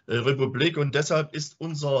Tschechischen Republik. Und deshalb ist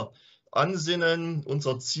unser Ansinnen,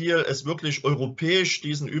 unser Ziel, es wirklich europäisch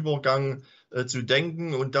diesen Übergang zu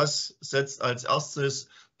denken. Und das setzt als erstes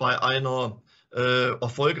bei einer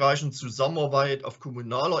erfolgreichen Zusammenarbeit auf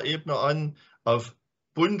kommunaler Ebene an, auf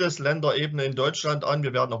Bundesländerebene in Deutschland an.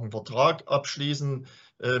 Wir werden noch einen Vertrag abschließen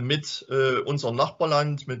mit unserem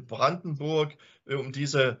Nachbarland, mit Brandenburg, um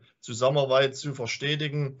diese Zusammenarbeit zu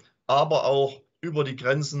verstetigen, aber auch über die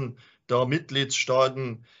Grenzen der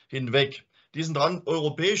Mitgliedstaaten hinweg. Diesen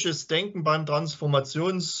europäisches Denken beim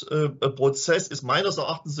Transformationsprozess ist meines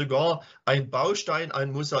Erachtens sogar ein Baustein,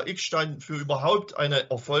 ein Mosaikstein für überhaupt eine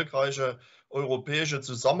erfolgreiche europäische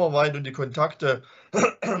Zusammenarbeit, und die Kontakte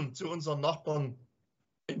zu unseren Nachbarn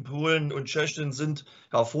in Polen und Tschechien sind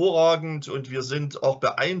hervorragend, und wir sind auch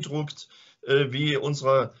beeindruckt, wie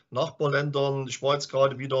unsere Nachbarländer, ich war jetzt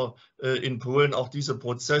gerade wieder in Polen, auch diese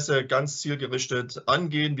Prozesse ganz zielgerichtet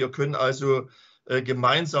angehen. Wir können also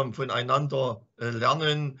gemeinsam voneinander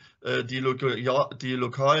lernen, die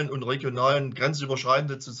lokalen und regionalen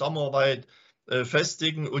grenzüberschreitende Zusammenarbeit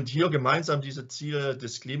festigen und hier gemeinsam diese Ziele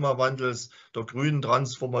des Klimawandels, der grünen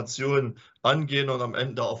Transformation angehen und am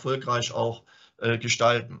Ende erfolgreich auch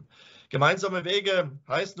gestalten. Gemeinsame Wege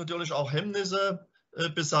heißt natürlich auch Hemmnisse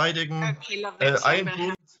beseitigen. Ein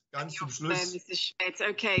Punkt ganz zum Schluss möchte ich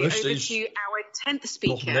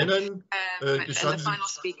noch nennen. And the final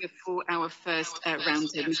speaker for our first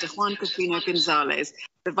roundtable, Mr. Juan Cofino Gonzalez,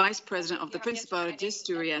 the Vice President of the Principado de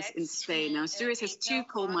Asturias in Spain. Now, Asturias has 2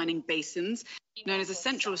 coal mining basins, known as the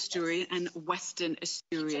Central Asturian and Western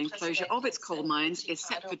Asturian. Closure of its coal mines is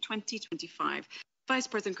set for 2025. Vice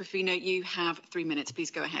President Cofino, you have 3 minutes.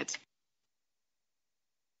 Please go ahead.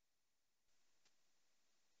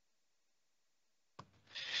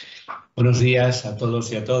 Buenos días a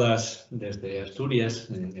todos y a todas desde Asturias,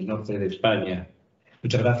 en el norte de España.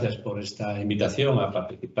 Muchas gracias por esta invitación a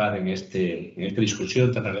participar en esta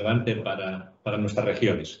discusión tan relevante para nuestras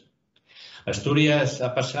regiones. Asturias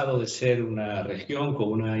ha pasado de ser una región con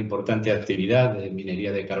una importante actividad de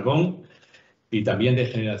minería de carbón y también de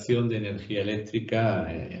generación de energía eléctrica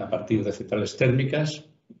a partir de centrales térmicas,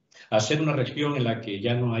 a ser una región en la que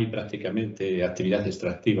ya no hay prácticamente actividad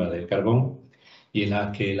extractiva de carbón y en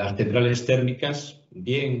la que las centrales térmicas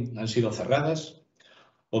bien han sido cerradas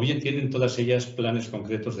o bien tienen todas ellas planes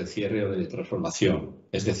concretos de cierre o de transformación.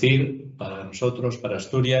 Es decir, para nosotros, para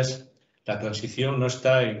Asturias, la transición no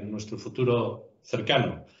está en nuestro futuro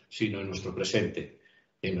cercano, sino en nuestro presente,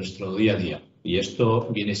 en nuestro día a día. Y esto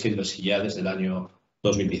viene siendo así ya desde el año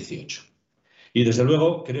 2018. Y desde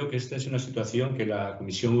luego creo que esta es una situación que la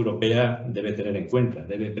Comisión Europea debe tener en cuenta,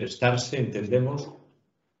 debe prestarse, entendemos,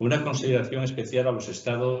 una consideración especial a los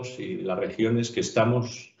estados y las regiones que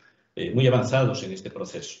estamos muy avanzados en este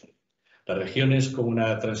proceso. Las regiones con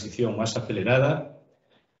una transición más acelerada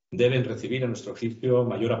deben recibir, a nuestro juicio,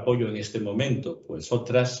 mayor apoyo en este momento, pues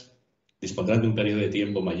otras dispondrán de un periodo de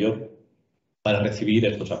tiempo mayor para recibir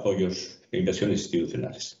estos apoyos e inversiones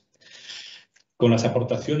institucionales. Con las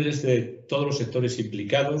aportaciones de todos los sectores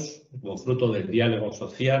implicados, como fruto del diálogo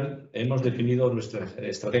social, hemos definido nuestra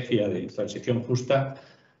estrategia de transición justa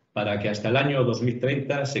para que hasta el año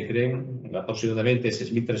 2030 se creen aproximadamente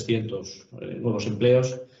 6.300 nuevos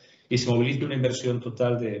empleos y se movilice una inversión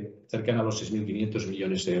total de cercana a los 6.500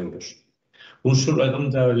 millones de euros.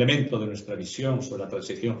 Un elemento de nuestra visión sobre la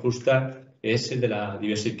transición justa es el de la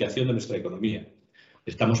diversificación de nuestra economía.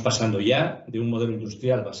 Estamos pasando ya de un modelo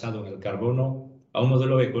industrial basado en el carbono a un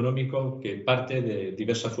modelo económico que parte de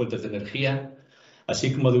diversas fuentes de energía,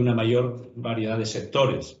 así como de una mayor variedad de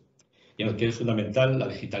sectores, y en el que es fundamental la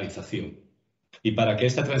digitalización. Y para que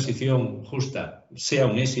esta transición justa sea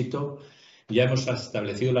un éxito, ya hemos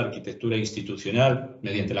establecido la arquitectura institucional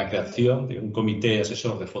mediante la creación de un comité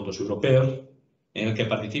asesor de fondos europeos, en el que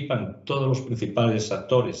participan todos los principales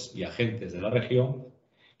actores y agentes de la región,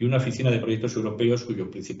 y una oficina de proyectos europeos cuyo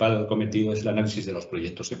principal cometido es el análisis de los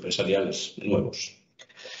proyectos empresariales nuevos.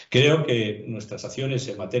 Creo que nuestras acciones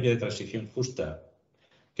en materia de transición justa,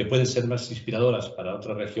 que pueden ser más inspiradoras para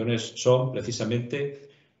otras regiones, son precisamente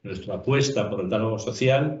nuestra apuesta por el diálogo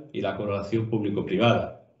social y la colaboración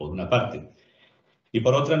público-privada, por una parte, y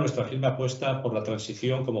por otra nuestra firme apuesta por la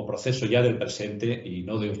transición como proceso ya del presente y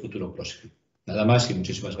no de un futuro próximo. Nada más y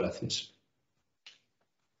muchísimas gracias.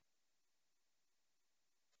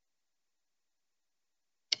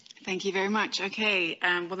 Thank you very much. Okay,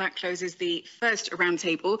 well, that closes the first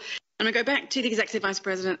roundtable. I'm going to go back to the Executive Vice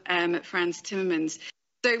President, Frans Timmermans.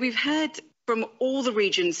 So we've heard from all the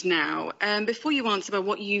regions now. Before you answer about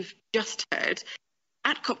what you've just heard,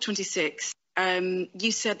 at COP26,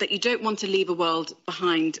 you said that you don't want to leave a world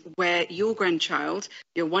behind where your grandchild,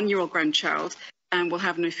 your one-year-old grandchild, will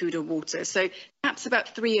have no food or water. So perhaps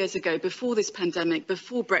about 3 years ago, before this pandemic,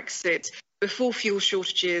 before Brexit, before fuel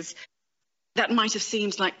shortages, that might have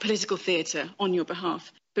seemed like political theatre on your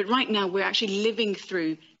behalf. But right now, we're actually living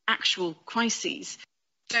through actual crises.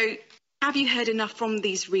 So have you heard enough from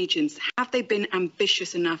these regions? Have they been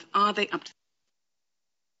ambitious enough? Are they up to?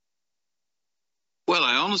 Well,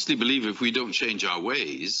 I honestly believe if we don't change our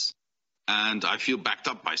ways, and I feel backed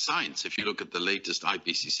up by science, if you look at the latest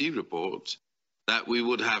IPCC report, that we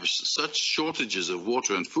would have such shortages of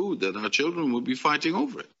water and food that our children would be fighting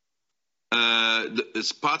over it.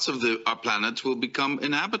 Parts of our planet will become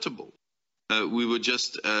inhabitable. We were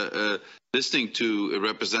just listening to a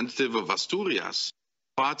representative of Asturias.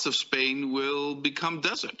 Parts of Spain will become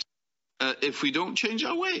desert if we don't change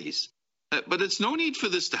our ways. But it's no need for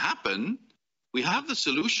this to happen. We have the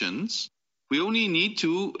solutions. We only need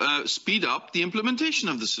to speed up the implementation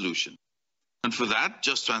of the solution. And for that,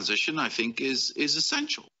 just transition, I think, is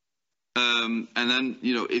essential. And then,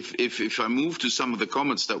 you know, if I move to some of the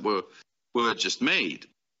comments that were just made,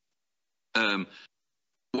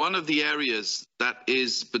 one of the areas that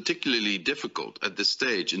is particularly difficult at this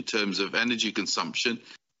stage in terms of energy consumption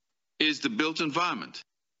is the built environment.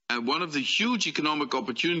 And one of the huge economic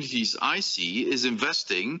opportunities I see is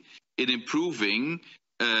investing in improving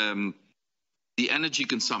the energy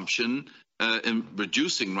consumption and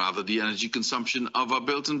reducing, rather, the energy consumption of our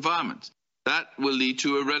built environment. That will lead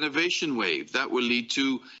to a renovation wave. That will lead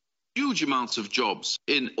to huge amounts of jobs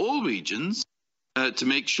in all regions to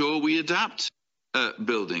make sure we adapt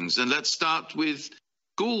buildings. And let's start with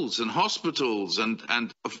schools and hospitals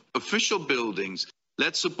and official buildings.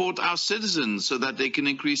 Let's support our citizens so that they can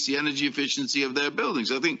increase the energy efficiency of their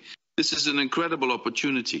buildings. I think this is an incredible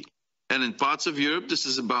opportunity. And in parts of Europe, this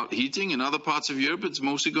is about heating. In other parts of Europe, it's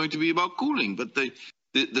mostly going to be about cooling. But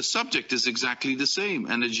the subject is exactly the same,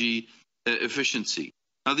 energy efficiency.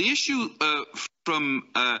 Now, the issue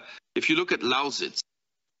if you look at Lausitz,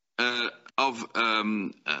 of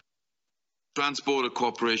trans-border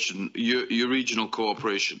cooperation, your regional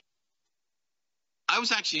cooperation. I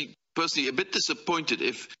was actually personally a bit disappointed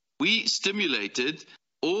if we stimulated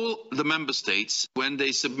all the member states when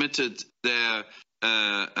they submitted their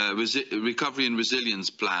recovery and resilience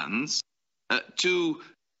plans to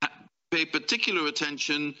pay particular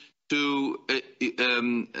attention to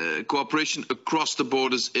cooperation across the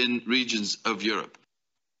borders in regions of Europe.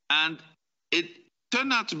 And it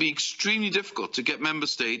turned out to be extremely difficult to get member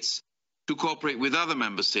states to cooperate with other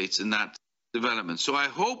member states in that development. So I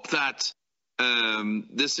hope that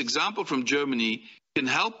this example from Germany can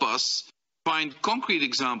help us find concrete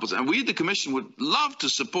examples. And we, the Commission, would love to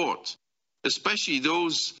support, especially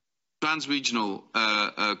those trans-regional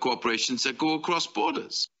cooperations that go across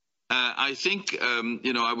borders. I think,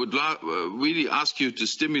 I would really ask you to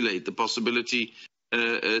stimulate the possibility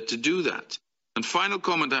to do that. And final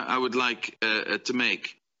comment I would like to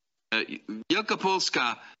make.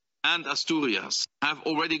 Wielkopolska and Asturias have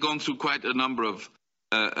already gone through quite a number of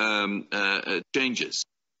changes.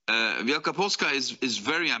 Wielkopolska is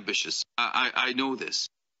very ambitious. I know this.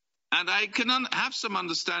 And I can have some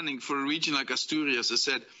understanding for a region like Asturias. I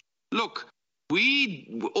said, look,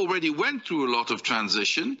 we already went through a lot of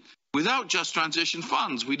transition without just transition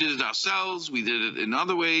funds. We did it ourselves. We did it in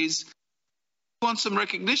other ways. We want some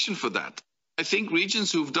recognition for that. I think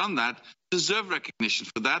regions who've done that deserve recognition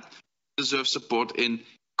for that, deserve support in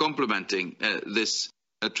complementing this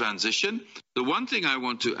transition. The one thing I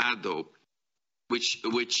want to add, though, which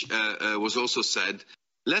was also said,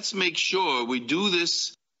 let's make sure we do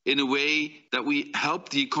this in a way that we help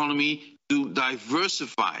the economy to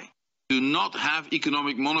diversify, to not have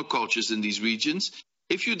economic monocultures in these regions.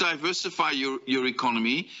 If you diversify your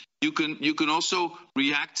economy, you can also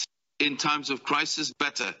react in times of crisis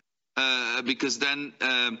better, because then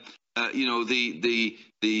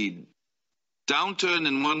the downturn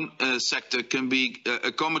in one sector can be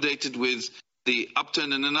accommodated with the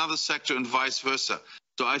upturn in another sector and vice versa.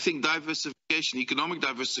 So I think diversification, economic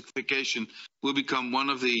diversification, will become one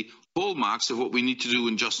of the hallmarks of what we need to do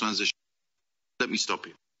in just transition. Let me stop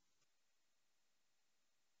here.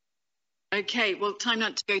 Okay, well, time now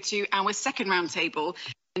to go to our second roundtable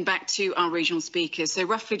and back to our regional speakers. So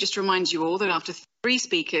roughly just to remind you all that after 3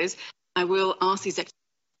 speakers, I will ask the Executive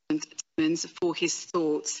President Timmermans for his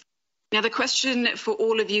thoughts. Now, the question for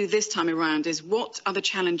all of you this time around is, what are the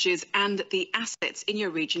challenges and the assets in your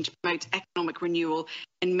region to promote economic renewal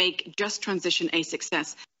and make just transition a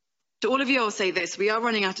success? To all of you, I'll say this: we are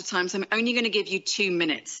running out of time, so I'm only going to give you 2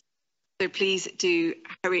 minutes. So please do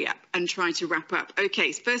hurry up and try to wrap up.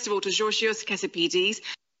 Okay, so first of all, to Georgios Kasipidis,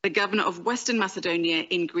 the Governor of Western Macedonia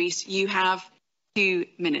in Greece, you have 2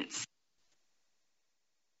 minutes.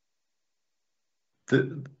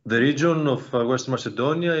 The region of Western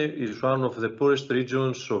Macedonia is one of the poorest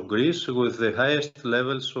regions of Greece, with the highest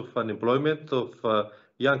levels of unemployment of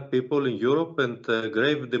young people in Europe and a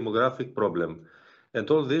grave demographic problem. And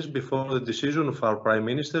all this before the decision of our Prime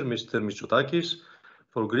Minister, Mr. Mitsotakis,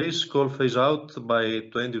 for Greece coal phase out by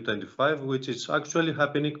 2025, which is actually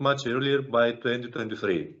happening much earlier by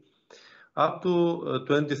 2023. Up to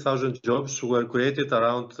 20,000 jobs were created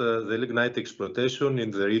around the lignite exploitation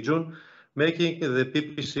in the region, making the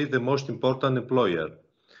PPC the most important employer.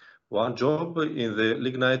 One job in the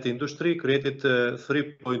lignite industry created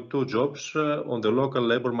 3.2 jobs on the local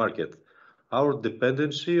labor market. Our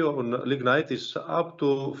dependency on lignite is up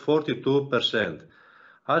to 42%.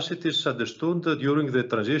 As it is understood, during the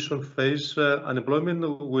transition phase, unemployment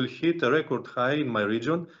will hit a record high in my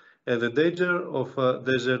region, and the danger of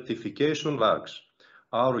desertification lurks.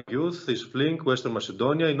 Our youth is fleeing Western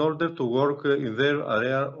Macedonia in order to work in their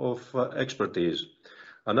area of expertise.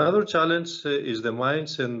 Another challenge is the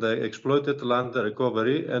mines and the exploited land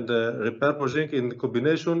recovery and repurposing, in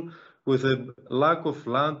combination with a lack of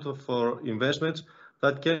land for investments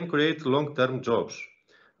that can create long-term jobs.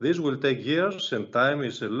 This will take years, and time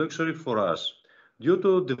is a luxury for us. Due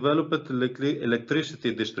to developed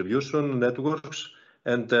electricity distribution networks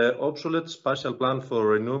and obsolete spatial plan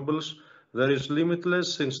for renewables, there is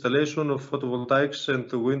limitless installation of photovoltaics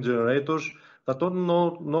and wind generators that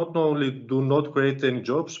not only do not create any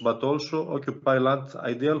jobs, but also occupy land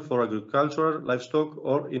ideal for agricultural, livestock,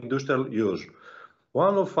 or industrial use.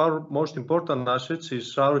 One of our most important assets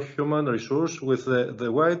is our human resource, with the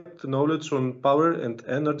wide knowledge on power and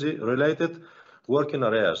energy-related working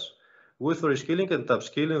areas. With reskilling and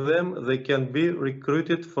upskilling them, they can be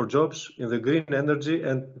recruited for jobs in the green energy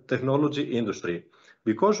and technology industry.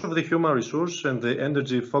 Because of the human resource and the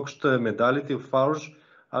energy-focused mentality of ours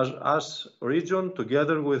as region,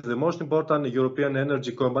 together with the most important European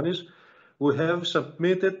energy companies, we have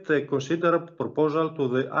submitted a considerable proposal to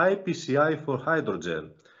the IPCI for hydrogen.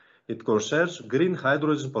 It concerns green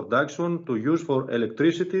hydrogen production to use for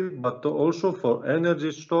electricity, but also for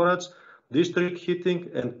energy storage, district heating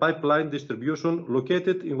and pipeline distribution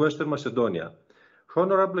located in Western Macedonia.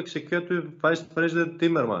 Honorable Executive Vice President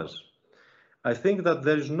Timmermans, I think that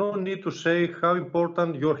there is no need to say how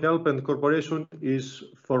important your help and cooperation is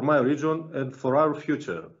for my region and for our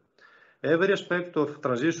future. Every aspect of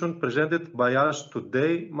transition presented by us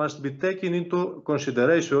today must be taken into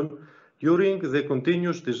consideration during the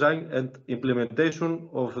continuous design and implementation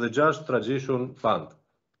of the Just Transition Fund.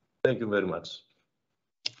 Thank you very much.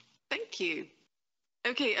 Thank you.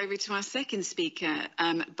 Okay, over to our second speaker,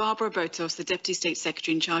 Barbara Botos, the Deputy State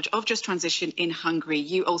Secretary in charge of Just Transition in Hungary.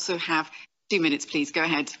 You also have 2 minutes, please. Go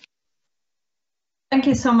ahead. Thank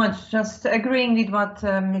you so much. Just agreeing with what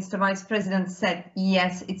Mr. Vice President said,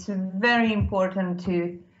 yes, it's very important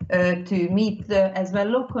to meet as well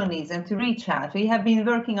local needs and to reach out. We have been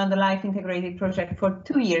working on the Life Integrated project for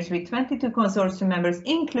 2 years with 22 consortium members,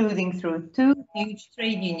 including through 2 huge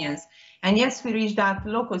trade unions. And yes, we reached out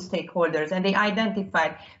to local stakeholders and they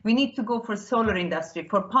identified we need to go for solar industry,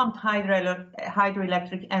 for pumped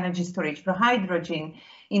hydroelectric energy storage, for hydrogen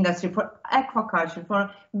industry, for aquaculture, for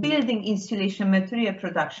building installation material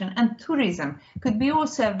production, and tourism could be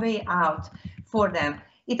also a way out for them.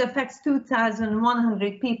 It affects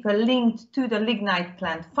 2,100 people linked to the lignite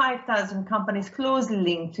plant, 5,000 companies closely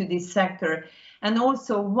linked to this sector, and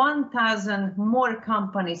also 1,000 more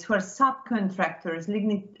companies who are subcontractors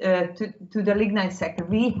to the lignite sector.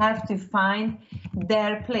 We have to find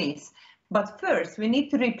their place. But first, we need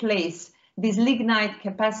to replace these lignite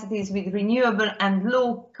capacities with renewable and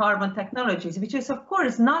low carbon technologies, which is of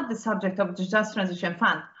course not the subject of the Just Transition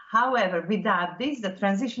Fund. However, without this, the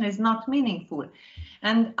transition is not meaningful.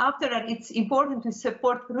 And after that, it's important to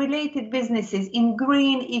support related businesses in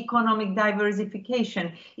green economic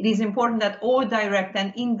diversification. It is important that all direct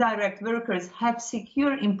and indirect workers have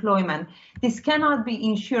secure employment. This cannot be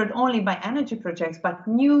ensured only by energy projects, but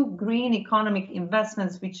new green economic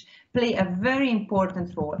investments, which play a very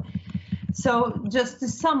important role. So just to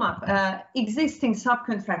sum up, existing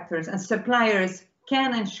subcontractors and suppliers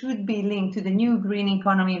can and should be linked to the new green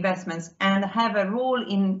economy investments and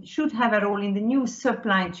should have a role in the new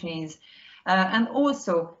supply chains. And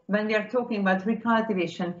also, when we are talking about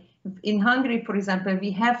recultivation, in Hungary, for example,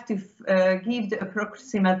 we have to give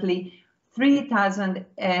approximately 3,000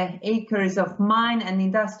 acres of mine and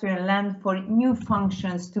industrial land for new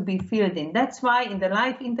functions to be filled in. That's why in the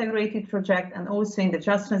Life Integrated project and also in the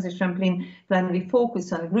Just Transition plan, we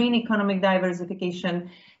focus on green economic diversification,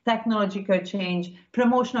 technological change,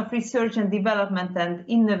 promotion of research and development and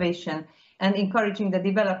innovation, and encouraging the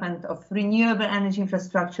development of renewable energy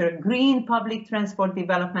infrastructure, green public transport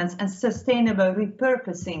developments, and sustainable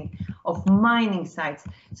repurposing of mining sites.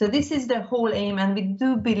 So this is the whole aim, and we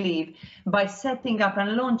do believe by setting up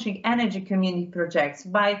and launching energy community projects,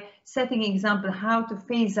 by setting example how to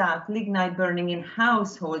phase out lignite burning in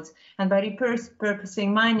households, and by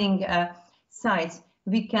repurposing mining sites,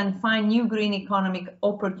 we can find new green economic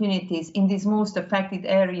opportunities in these most affected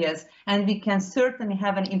areas, and we can certainly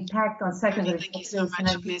have an impact on secondary. Thank you so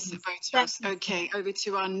much, Ms. Botos. Okay, over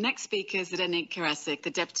to our next speaker, Zdeněk Karasik, the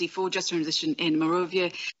Deputy for Just Transition in Moravia,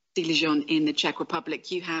 Silesia in the Czech Republic.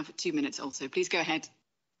 You have 2 minutes also. Please go ahead.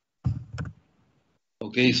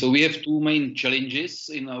 Okay, so we have 2 main challenges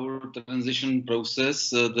in our transition process.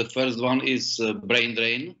 The first one is brain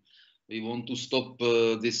drain. We want to stop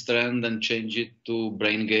this trend and change it to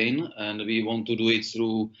brain gain, and we want to do it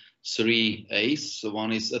through 3 A's. So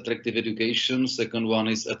one is attractive education, second one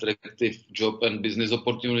is attractive job and business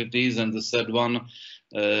opportunities, and the third one,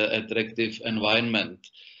 attractive environment.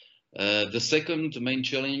 The second main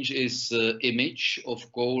challenge is image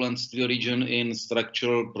of coal and steel region in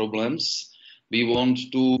structural problems. We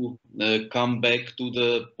want to come back to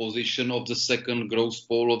the position of the second growth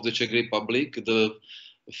pole of the Czech Republic, the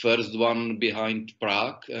first one behind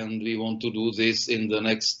Prague, and we want to do this in the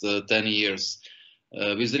next 10 years.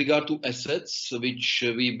 With regard to assets which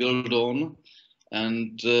we build on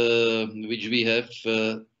and which we have,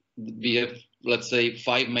 let's say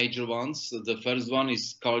 5 major ones. The first one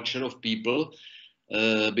is culture of people,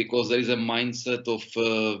 because there is a mindset of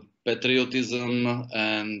patriotism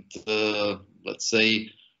and let's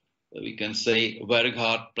say, we can say work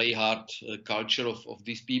hard, play hard culture of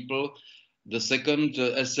these people. The second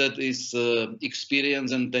asset is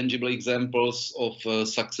experience and tangible examples of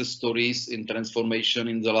success stories in transformation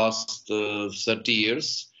in the last 30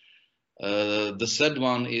 years. The third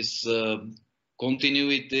one is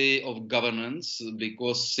continuity of governance,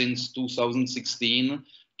 because since 2016,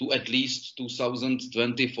 to at least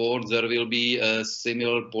 2024, there will be a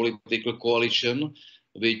similar political coalition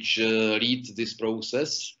which leads this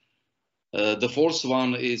process. The fourth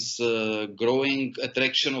one is growing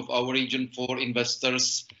attraction of our region for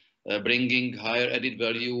investors, bringing higher added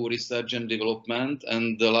value research and development.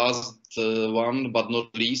 And the last one, but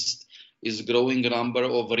not least, is growing number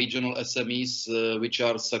of regional SMEs which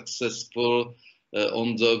are successful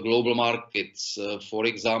on the global markets. For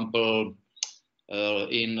example,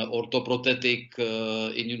 in orthoprosthetic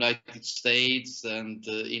in United States and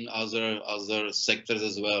in other sectors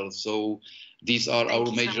as well. So these are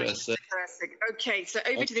our major assets. Okay, so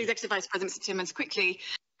over to the Executive Vice President, Mr. Timmermans, quickly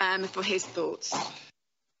for his thoughts.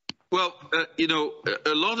 Well, you know,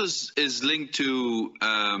 a lot is linked to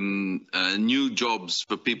new jobs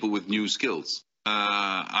for people with new skills.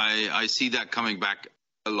 I see that coming back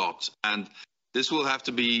a lot, and this will have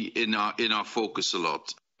to be in our focus a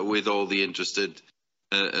lot with all the interested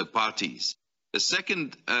parties. The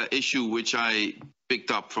second issue which I picked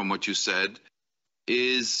up from what you said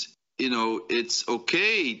is, you know, it's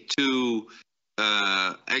okay to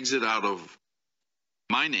exit out of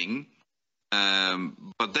mining,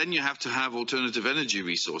 but then you have to have alternative energy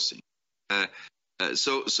resourcing.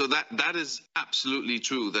 So that is absolutely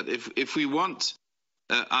true. That if we want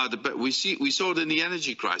we saw it in the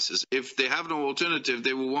energy crisis. If they have no alternative,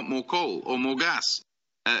 they will want more coal or more gas.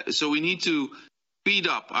 So we need to speed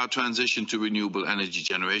up our transition to renewable energy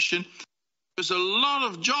generation. There's a lot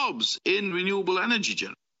of jobs in renewable energy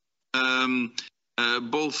generation,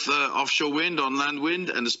 both offshore wind, on land wind,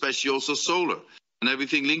 and especially also solar, and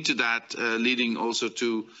everything linked to that, leading also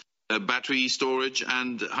to battery storage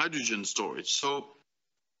and hydrogen storage. So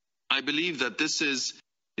I believe that this is,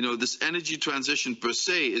 you know, this energy transition per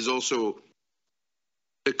se is also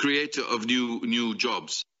a creator of new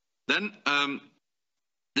jobs. Then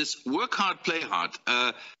this work hard, play hard,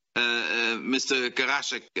 Mr.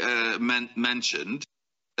 Karasek mentioned.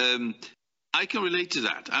 I can relate to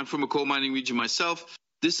that. I'm from a coal mining region myself.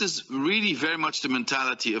 This is really very much the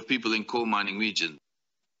mentality of people in coal mining regions.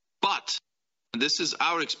 But, and this is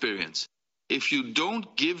our experience, if you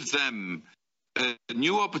don't give them a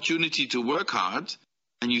new opportunity to work hard,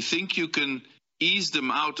 and you think you can ease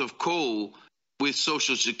them out of coal with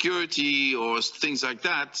social security or things like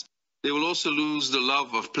that, they will also lose the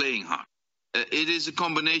love of playing hard. It is a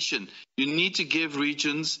combination. You need to give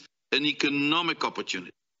regions an economic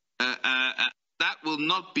opportunity. That will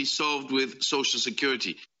not be solved with social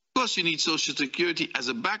security. Of course, you need social security as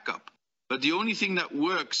a backup, but the only thing that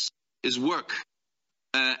works is work.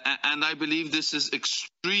 And I believe this is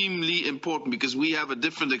extremely important because we have a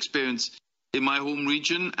different experience in my home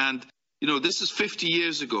region. And, you know, this is 50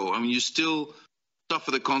 years ago. I mean, you still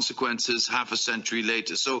suffer the consequences half a century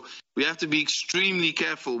later. So we have to be extremely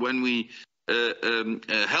careful when we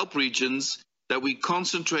help regions that we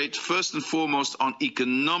concentrate first and foremost on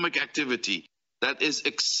economic activity that is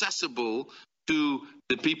accessible to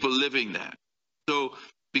the people living there. So,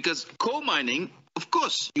 because coal mining, of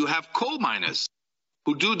course, you have coal miners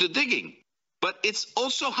who do the digging, but it's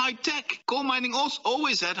also high tech. Coal mining also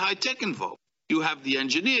always had high tech involved. You have the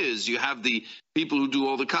engineers, you have the people who do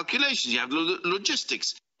all the calculations, you have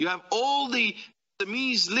logistics, you have all the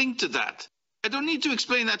SMEs linked to that. I don't need to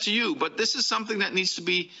explain that to you, but this is something that needs to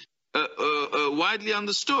be widely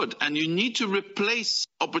understood, and you need to replace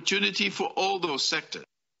opportunity for all those sectors.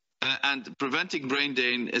 And preventing brain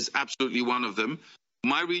drain is absolutely one of them.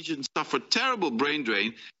 My region suffered terrible brain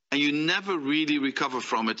drain, and you never really recover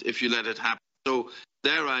from it if you let it happen. So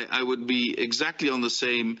there I would be exactly on the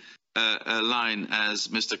same line as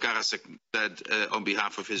Mr. Karasek said on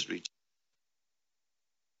behalf of his region.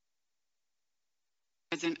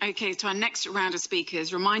 Okay, to our next round of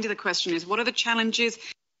speakers, reminder the question is, what are the challenges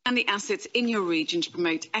and the assets in your region to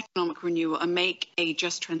promote economic renewal and make a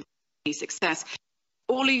just transition a success?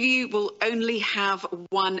 All of you will only have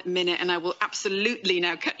 1 minute, and I will absolutely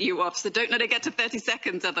now cut you off. So don't let it get to 30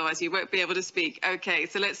 seconds, otherwise you won't be able to speak. Okay,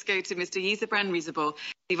 so let's go to Mr. Yizebrand Rizabal,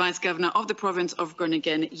 the Vice Governor of the province of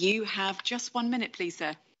Groningen. You have just 1 minute, please,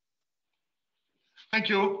 sir. Thank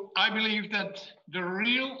you. I believe that the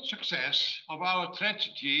real success of our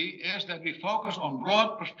strategy is that we focus on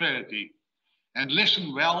broad prosperity and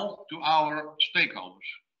listen well to our stakeholders.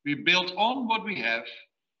 We build on what we have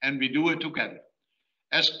and we do it together.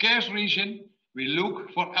 As scarce region, we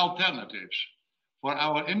look for alternatives for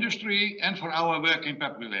our industry and for our working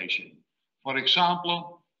population. For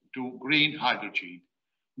example, to green hydrogen.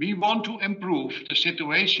 We want to improve the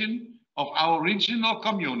situation of our regional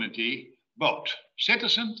community, both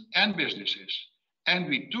citizens and businesses. And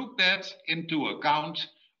we took that into account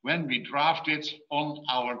when we drafted on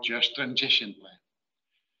our Just Transition Plan.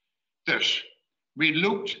 Thus, we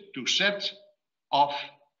looked to set off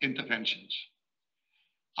interventions.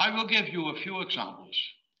 I will give you a few examples.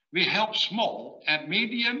 We help small and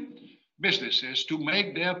medium businesses to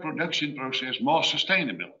make their production process more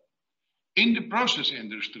sustainable. In the process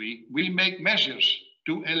industry, we make measures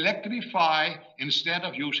to electrify instead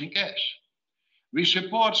of using gas. We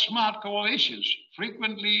support smart coalitions,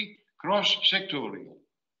 frequently cross-sectorial.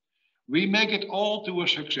 We make it all to a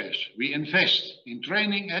success. We invest in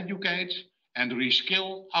training, educate, and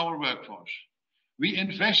reskill our workforce. We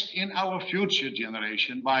invest in our future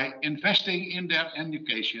generation by investing in their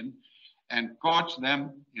education and coach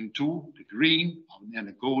them into the green and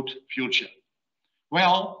a good future.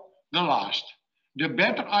 Well, the last. The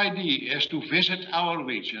better idea is to visit our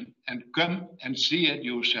region and come and see it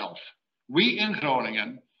yourself. We in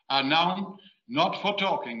Groningen are known not for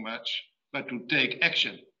talking much, but to take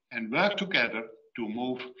action and work together to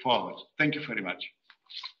move forward. Thank you very much.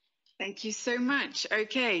 Thank you so much.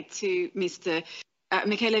 Okay, to Mr.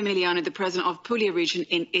 Michele Emiliano, the President of Puglia region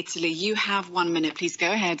in Italy. You have 1 minute, please go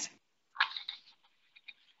ahead.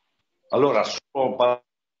 Allora, solo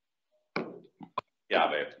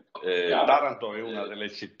chiave. Taranto è una delle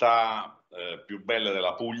città più belle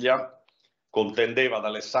della Puglia, contendeva ad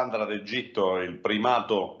Alessandria d'Egitto il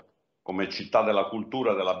primato come città della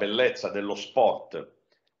cultura, della bellezza, dello sport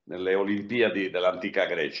nelle Olimpiadi dell'antica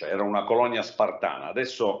Grecia. Era una colonia spartana.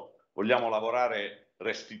 Adesso vogliamo lavorare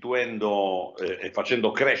restituendo e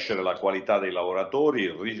facendo crescere la qualità dei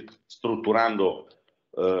lavoratori, ristrutturando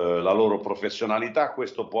la loro professionalità.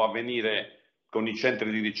 Questo può avvenire con i centri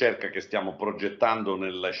di ricerca che stiamo progettando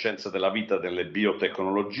nelle scienze della vita, delle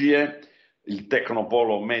biotecnologie. Il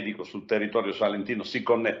tecnopolo medico sul territorio salentino si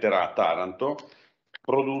connetterà a Taranto,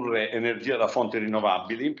 produrre energia da fonti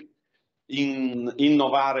rinnovabili,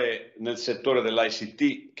 innovare nel settore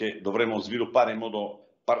dell'ICT che dovremo sviluppare in modo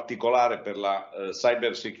particolare per la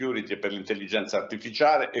cyber security e per l'intelligenza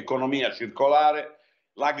artificiale, economia circolare,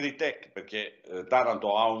 l'agritech perché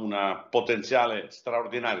Taranto ha un potenziale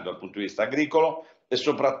straordinario dal punto di vista agricolo e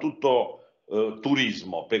soprattutto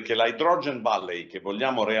turismo, perché la Hydrogen Valley che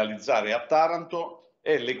vogliamo realizzare a Taranto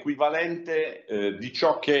è l'equivalente di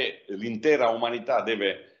ciò che l'intera umanità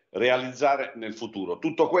deve realizzare nel futuro.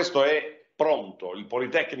 Tutto questo è pronto. Il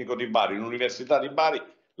Politecnico di Bari, l'Università di Bari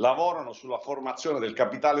lavorano sulla formazione del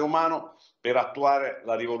capitale umano per attuare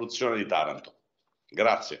la rivoluzione di Taranto.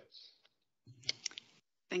 Grazie.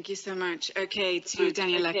 Thank you so much. Okay, to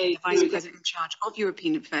Daniel Leckie, the Vice President in charge of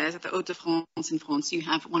European Affairs at the Hauts-de-France in France. You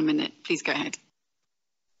have 1 minute. Please go ahead.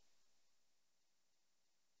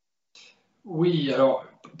 Oui, alors,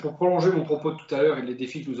 pour prolonger mon propos de tout à l'heure et les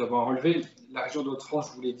défis que nous avons à relever, la région de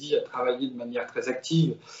Hauts-de-France, je vous l'ai dit, a travaillé de manière très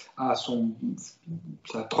active à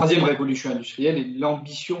sa troisième révolution industrielle et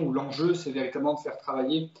l'ambition ou l'enjeu, c'est véritablement de faire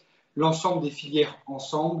travailler l'ensemble des filières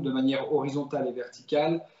ensemble de manière horizontale et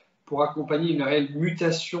verticale pour accompagner une réelle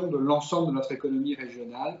mutation de l'ensemble de notre économie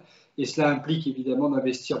régionale. Et cela implique évidemment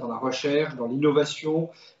d'investir dans la recherche, dans l'innovation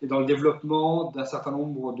et dans le développement d'un certain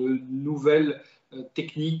nombre de nouvelles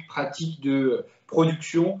techniques, pratiques de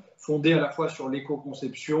production fondées à la fois sur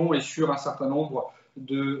l'éco-conception et sur un certain nombre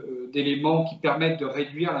d'éléments qui permettent de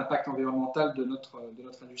réduire l'impact environnemental de notre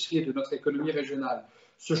industrie et de notre économie régionale.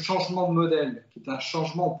 Ce changement de modèle, qui est un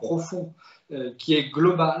changement profond, qui est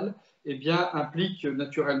global, eh bien, implique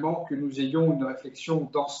naturellement que nous ayons une réflexion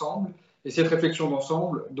d'ensemble. Et cette réflexion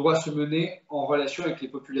d'ensemble doit se mener en relation avec les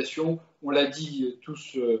populations. On l'a dit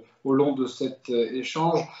tous au long de cet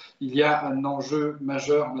échange, il y a un enjeu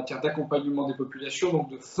majeur en matière d'accompagnement des populations, donc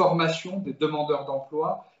de formation des demandeurs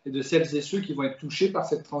d'emploi et de celles et ceux qui vont être touchés par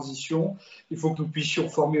cette transition. Il faut que nous puissions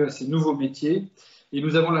former à ces nouveaux métiers. Et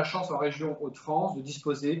nous avons la chance en région Hauts-de-France de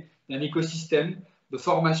disposer d'un écosystème de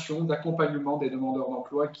formation, d'accompagnement des demandeurs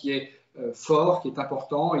d'emploi qui est fort, qui est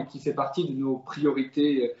important et qui fait partie de nos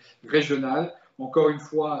priorités régionales. Encore une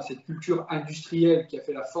fois, cette culture industrielle qui a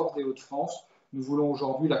fait la force des Hauts-de-France, nous voulons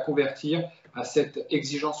aujourd'hui la convertir à cette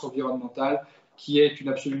exigence environnementale qui est une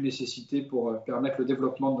absolue nécessité pour permettre le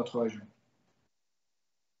développement de notre région.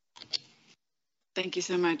 Thank you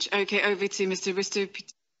so much. Okay, over to Mr. Risto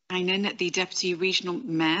Pitainen, the Deputy Regional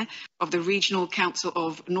Mayor of the Regional Council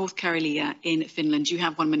of North Karelia in Finland. You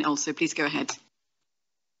have 1 minute also. Please go ahead.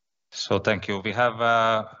 So thank you. We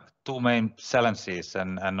have two main challenges,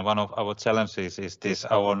 and one of our challenges is this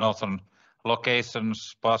our northern locations,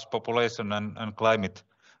 sparse population and climate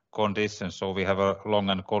conditions. So we have a long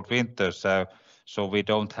and cold winters, so we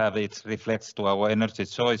don't have it reflects to our energy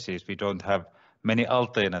choices. We don't have many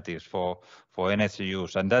alternatives for energy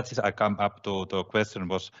use. And that is, I come up to the question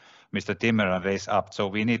was Mr. Timmermans raised up. So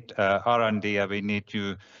we need R&D, we need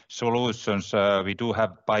new solutions. We do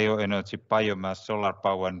have bioenergy, biomass, solar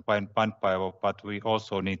power and wind power, but we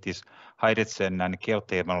also need this hydrogen and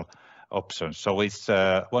geothermal options. So it's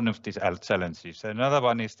one of these challenges. Another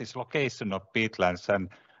one is this location of peatlands and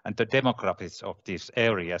the demographics of these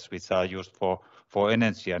areas which are used for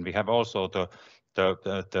energy. And we have also the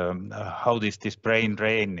how this brain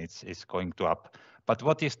drain is going to up. But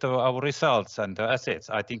what is our results and the assets?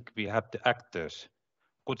 I think we have the actors,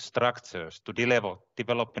 good structures to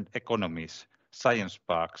development economies, science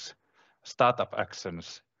parks, startup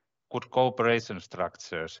actions, good cooperation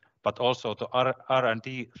structures, but also the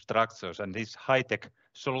R&D structures, and this high-tech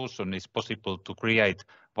solution is possible to create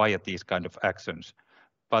via these kind of actions.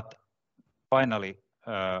 But finally,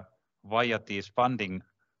 via this funding,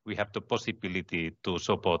 we have the possibility to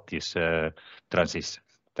support this transition.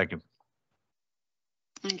 Thank you.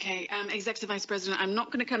 Okay, Executive Vice President, I'm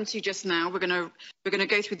not going to come to you just now. We're going to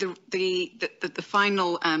go through the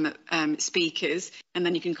final speakers, and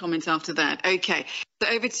then you can comment after that. Okay, so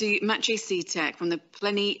over to Maciej Sitek from the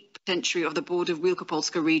Plenipotentiary of the Board of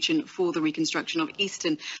Wielkopolska region for the reconstruction of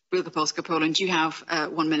Eastern Wielkopolska, Poland. You have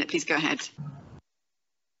 1 minute. Please go ahead.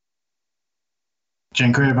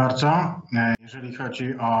 Dziękuję bardzo.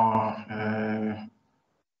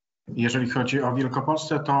 Jeżeli chodzi o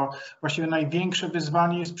Wielkopolskę, to właściwie największe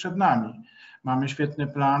wyzwanie jest przed nami. Mamy świetny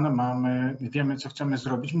plan, wiemy, co chcemy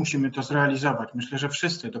zrobić, musimy to zrealizować. Myślę, że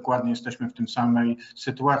wszyscy dokładnie jesteśmy w tym samej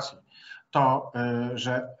sytuacji. To,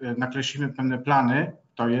 że nakreślimy pewne plany,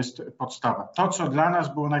 to jest podstawa. To, co dla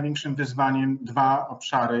nas było największym wyzwaniem, 2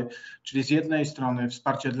 obszary, czyli z jednej strony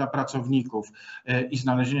wsparcie dla pracowników i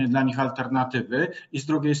znalezienie dla nich alternatywy, i z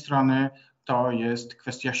drugiej strony to jest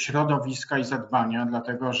kwestia środowiska i zadbania,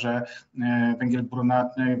 dlatego że węgiel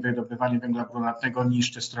brunatny, wydobywanie węgla brunatnego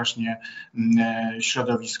niszczy strasznie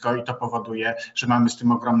środowisko i to powoduje, że mamy z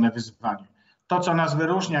tym ogromne wyzwanie. To, co nas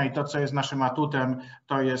wyróżnia i to, co jest naszym atutem,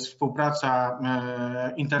 to jest współpraca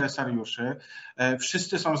interesariuszy.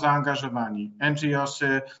 Wszyscy są zaangażowani,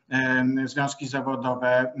 NGOsy, związki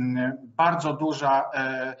zawodowe, bardzo duża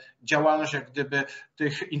działalność jak gdyby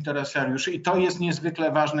tych interesariuszy i to jest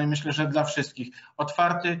niezwykle ważne i myślę, że dla wszystkich.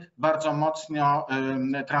 Otwarty, bardzo mocno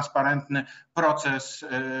transparentny proces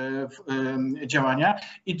działania.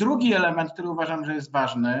 I drugi element, który uważam, że jest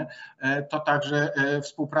ważny, to także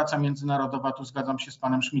współpraca międzynarodowa. Tu zgadzam się z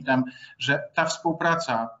panem Schmidtem, że ta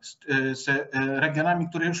współpraca z regionami,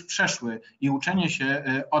 które już przeszły i uczenie się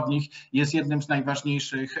od nich jest jednym z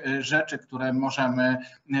najważniejszych rzeczy, które możemy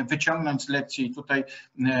wyciągnąć z lekcji. I tutaj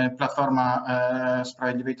Platforma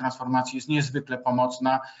Sprawiedliwej Transformacji jest niezwykle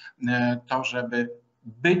pomocna, to żeby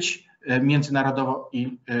być międzynarodowo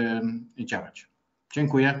i działać.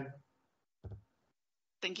 Dziękuję.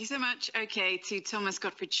 Thank you so much. Okay, to Thomas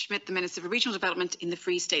Gottfried Schmidt, the Minister for Regional Development in the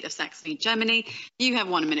Free State of Saxony, Germany. You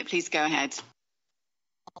have 1 minute, please go ahead.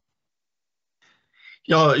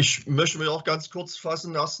 Ja, ich möchte mich auch ganz kurz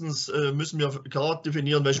fassen. Erstens müssen wir klar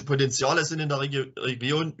definieren, welche Potenziale sind in der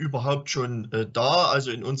Region überhaupt schon da.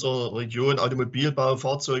 Also in unserer Region Automobilbau,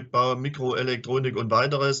 Fahrzeugbau, Mikroelektronik und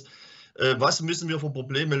weiteres. Was müssen wir für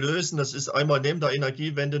Probleme lösen? Das ist einmal neben der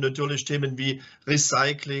Energiewende natürlich Themen wie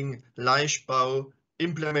Recycling, Leichtbau,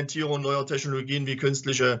 Implementierung neuer Technologien wie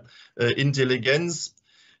künstliche Intelligenz.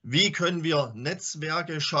 Wie können wir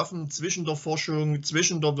Netzwerke schaffen zwischen der Forschung,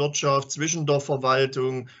 zwischen der Wirtschaft, zwischen der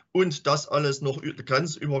Verwaltung und das alles noch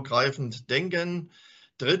grenzübergreifend denken?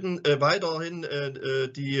 Drittens, weiterhin,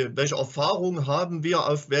 welche Erfahrungen haben wir,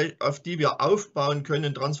 auf die wir aufbauen können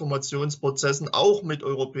in Transformationsprozessen, auch mit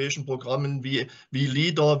europäischen Programmen wie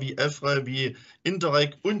LEADER, wie EFRE, wie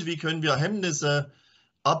Interreg, und wie können wir Hemmnisse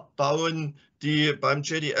abbauen, die beim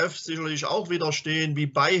JDF sicherlich auch wieder stehen, wie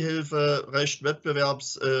Beihilferecht,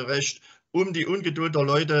 Wettbewerbsrecht, um die Ungeduld der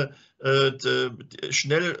Leute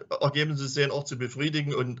schnell Ergebnisse zu sehen, auch zu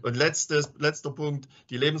befriedigen. Und letzter Punkt,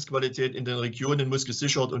 die Lebensqualität in den Regionen muss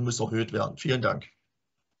gesichert und muss erhöht werden. Vielen Dank.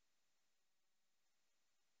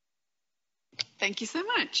 Thank you so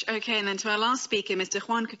much. Okay, and then to our last speaker, Mr.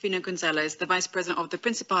 Juan Cafino Gonzalez, the Vice President of the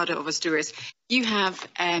Principado of Asturias. You have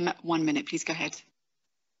 1 minute, please go ahead.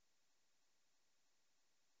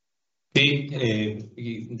 Sí,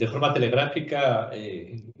 y de forma telegráfica,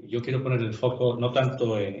 yo quiero poner el foco no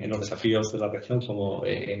tanto en los desafíos de la región como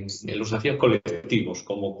en los desafíos colectivos,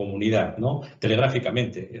 como comunidad, ¿no?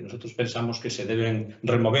 Telegráficamente, nosotros pensamos que se deben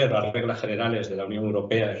remover las reglas generales de la Unión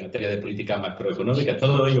Europea en materia de política macroeconómica,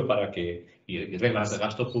 todo ello y reglas de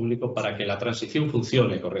gasto público para que la transición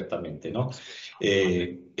funcione correctamente, ¿no?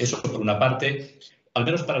 Eso por una parte. al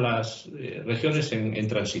menos para las regiones en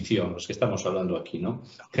transición, los que estamos hablando aquí, ¿no?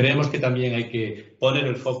 Creemos que también hay que poner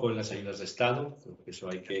el foco en las ayudas de Estado, porque eso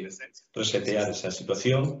hay que resetear esa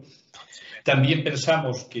situación. También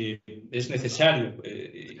pensamos que es necesario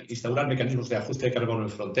instaurar mecanismos de ajuste de carbono en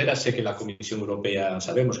fronteras. Sé que la Comisión Europea,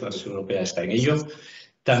 sabemos que la Comisión Europea está en ello.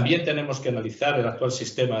 También tenemos que analizar el actual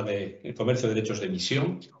sistema de comercio de derechos de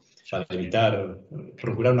emisión para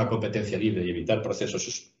procurar una competencia libre y evitar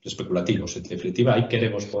procesos especulativos. En definitiva, ahí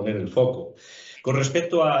queremos poner el foco. Con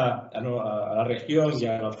respecto a la región y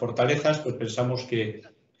a las fortalezas, pues pensamos que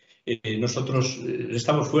nosotros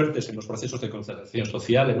estamos fuertes en los procesos de concertación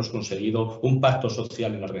social, hemos conseguido un pacto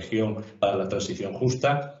social en la región para la transición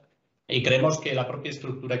justa y creemos que la propia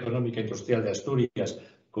estructura económica e industrial de Asturias,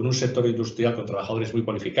 con un sector industrial con trabajadores muy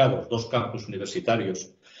cualificados, 2 campus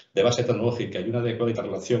universitarios de base tecnológica y una adecuada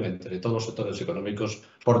relación entre todos los sectores económicos,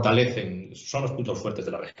 son los puntos fuertes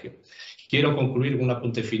de la región. Quiero concluir con un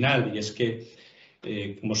apunte final y es que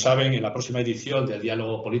como saben, en la próxima edición del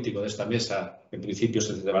diálogo político de esta mesa, en principio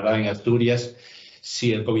se celebrará en Asturias.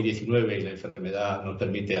 Si el COVID-19 y la enfermedad nos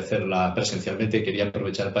permite hacerla presencialmente, quería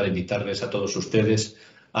aprovechar para invitarles a todos ustedes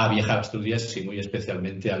a viajar a Asturias y muy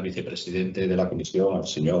especialmente al vicepresidente de la Comisión, al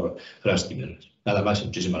señor Frans Timmermans. Nada más y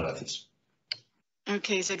muchísimas gracias.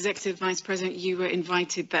 Okay, so Executive Vice President, you were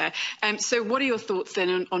invited there. So what are your thoughts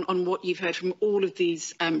then on what you've heard from all of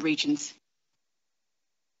these regions?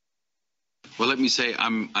 Well, let me say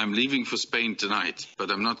I'm leaving for Spain tonight,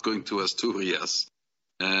 but I'm not going to Asturias.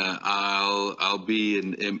 I'll be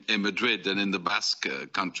in Madrid and in the Basque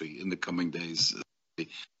country in the coming days.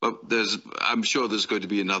 But I'm sure there's going to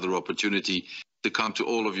be another opportunity to come to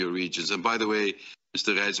all of your regions. And by the way,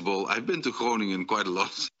 Mr. Rijsbol, I've been to Groningen quite a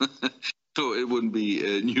lot, so it wouldn't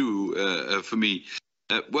be new for me.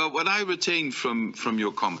 Well, what I retain from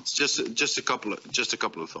your comments, just a couple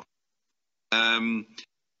of thoughts.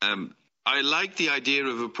 I like the idea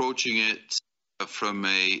of approaching it from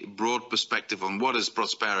a broad perspective on what is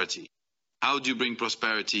prosperity. How do you bring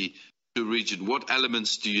prosperity to a region? What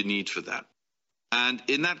elements do you need for that? And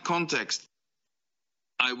in that context,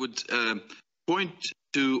 I would point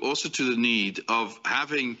also to the need of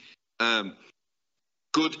having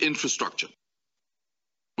good infrastructure,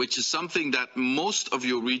 which is something that most of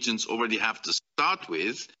your regions already have to start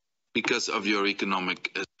with because of your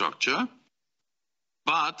economic structure,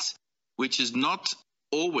 but which is not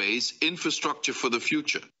always infrastructure for the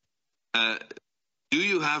future. Do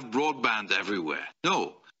you have broadband everywhere?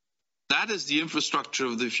 No. That is the infrastructure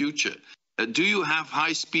of the future. Do you have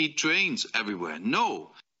high-speed trains everywhere?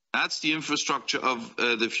 No. That's the infrastructure of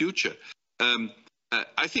the future.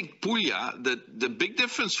 I think Puglia, the big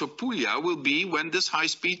difference for Puglia will be when this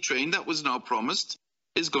high-speed train that was now promised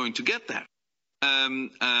is going to get there.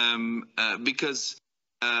 Because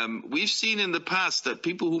we've seen in the past that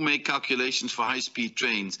people who make calculations for high-speed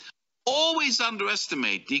trains always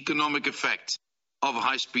underestimate the economic effect of a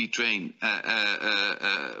high-speed train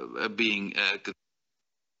being.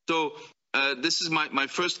 So this is my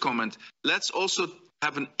first comment. Let's also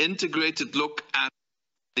have an integrated look at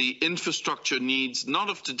the infrastructure needs, not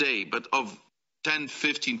of today, but of 10,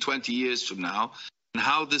 15, 20 years from now, and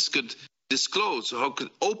how this could disclose, how it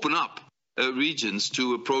could open up regions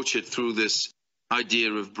to approach it through this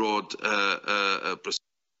idea of broad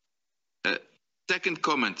second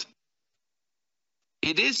comment.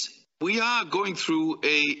 We are going through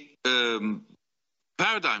a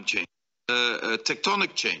paradigm change, a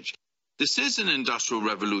tectonic change. This is an industrial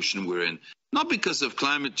revolution we're in, not because of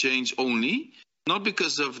climate change only, not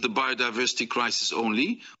because of the biodiversity crisis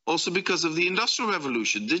only, also because of the industrial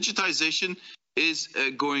revolution. Digitization is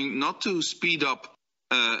going not to speed up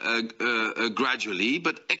gradually,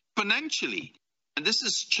 but exponentially. And this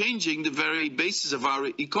is changing the very basis of our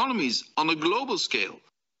economies on a global scale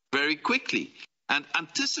very quickly. And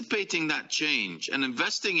anticipating that change and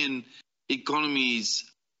investing in economies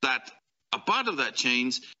that are part of that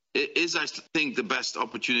change is, I think, the best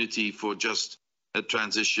opportunity for just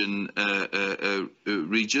transition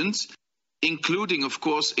regions, including, of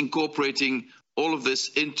course, incorporating all of this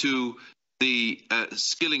into the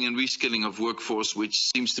skilling and reskilling of workforce,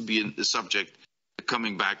 which seems to be the subject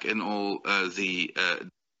coming back in all the.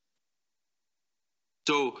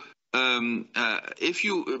 So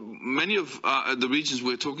many of the regions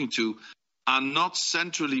we're talking to are not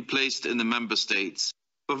centrally placed in the member states,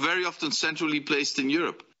 but very often centrally placed in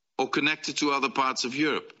Europe or connected to other parts of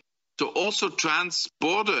Europe. So also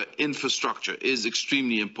trans-border infrastructure is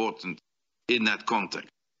extremely important in that context.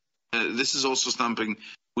 This is also something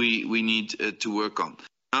we need to work on.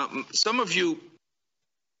 Some of you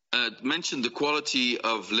mentioned the quality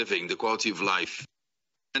of living, the quality of life.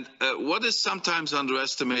 And what is sometimes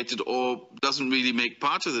underestimated or doesn't really make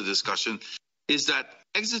part of the discussion is that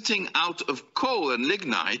exiting out of coal and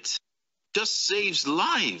lignite just saves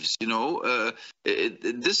lives. You know,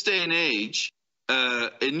 in this day and age,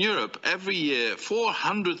 in Europe, every year,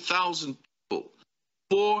 400,000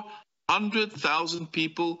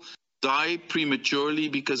 people die prematurely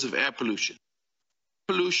because of air pollution.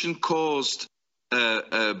 Pollution caused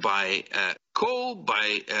by coal,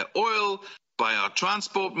 by oil, by our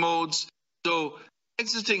transport modes. So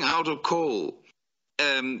exiting out of coal,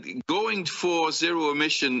 going for zero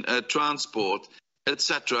emission transport,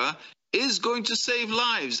 etc., is going to save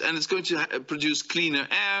lives, and it's going to produce cleaner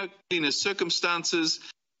air, cleaner circumstances.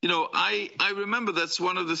 You know, I remember, that's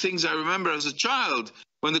one of the things I remember as a child,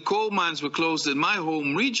 when the coal mines were closed in my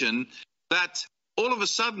home region, that all of a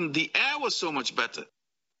sudden the air was so much better.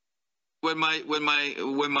 When my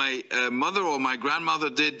mother or my grandmother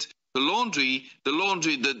did the laundry,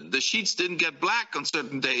 the sheets didn't get black on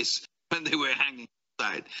certain days when they were hanging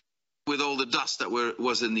outside with all the dust that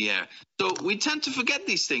was in the air. So we tend to forget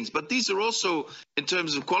these things, but these are also, in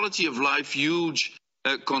terms of quality of life, huge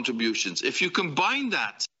contributions. If you combine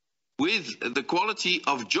that with the quality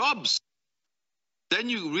of jobs, then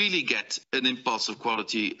you really get an impulse of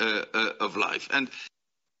quality of life. And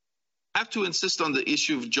I have to insist on the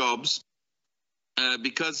issue of jobs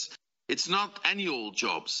because it's not any old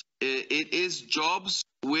jobs. It is jobs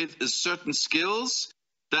with certain skills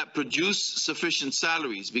that produce sufficient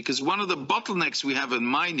salaries, because one of the bottlenecks we have in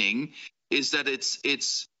mining is that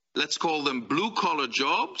it's let's call them blue-collar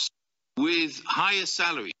jobs with higher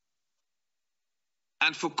salary.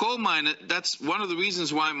 And for coal mining, that's one of the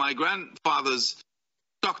reasons why my grandfathers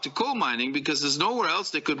stuck to coal mining, because there's nowhere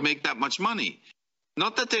else they could make that much money.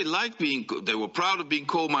 Not that they liked they were proud of being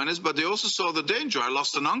coal miners, but they also saw the danger. I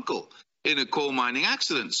lost an uncle in a coal mining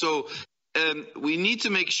accident. So we need to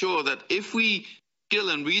make sure that if we skill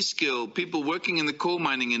and reskill people working in the coal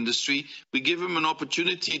mining industry, we give them an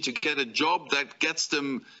opportunity to get a job that gets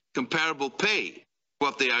them comparable pay,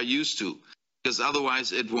 what they are used to, because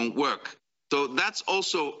otherwise it won't work. So that's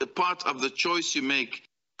also a part of the choice you make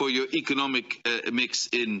for your economic mix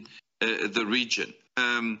in the region.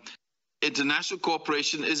 International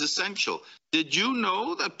cooperation is essential. Did you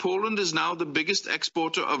know that Poland is now the biggest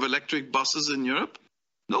exporter of electric buses in Europe?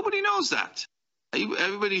 Nobody knows that.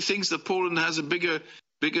 Everybody thinks that Poland has a bigger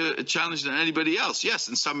challenge than anybody else. Yes,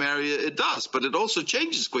 in some area it does, but it also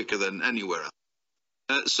changes quicker than anywhere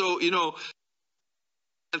else. So, you know,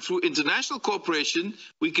 and through international cooperation,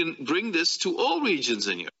 we can bring this to all regions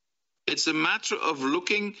in Europe. It's a matter of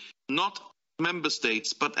looking not at member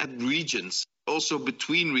states, but at regions, also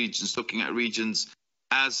between regions, looking at regions,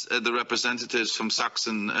 as the representatives from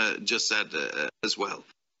Saxon just said as well.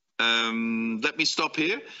 Let me stop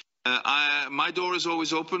here. My door is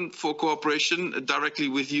always open for cooperation directly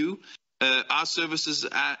with you. Our services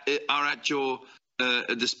are at your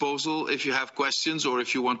disposal if you have questions or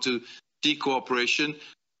if you want to see cooperation.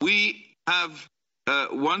 We have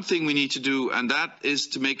one thing we need to do, and that is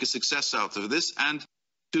to make a success out of this and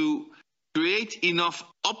to create enough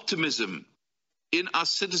optimism in our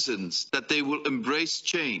citizens that they will embrace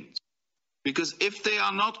change. Because if they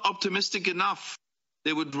are not optimistic enough,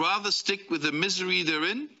 they would rather stick with the misery they're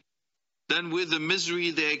in than with the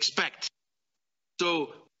misery they expect.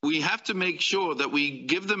 So we have to make sure that we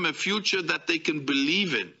give them a future that they can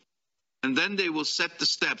believe in. And then they will set the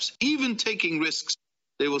steps, even taking risks,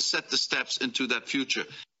 they will set the steps into that future.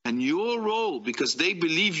 And your role, because they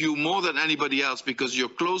believe you more than anybody else, because you're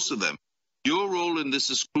close to them, your role in this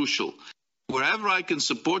is crucial. Wherever I can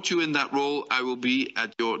support you in that role, I will be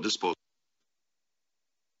at your disposal.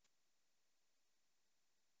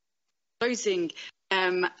 Closing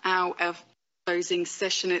our closing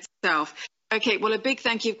session itself. Okay, well, a big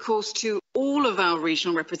thank you, of course, to all of our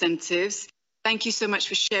regional representatives. Thank you so much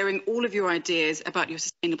for sharing all of your ideas about your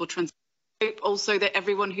sustainable transition. I hope also that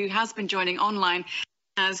everyone who has been joining online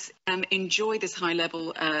has enjoyed this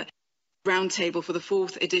high-level roundtable for the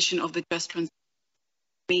 4th edition of the Just Transition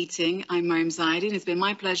meeting. I'm Mariam Zaidi, and it's been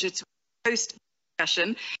my pleasure to host the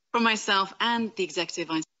discussion from myself and the Executive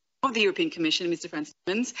Vice President of the European Commission, Mr. Frans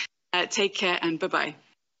Timmermans. Take care and bye-bye.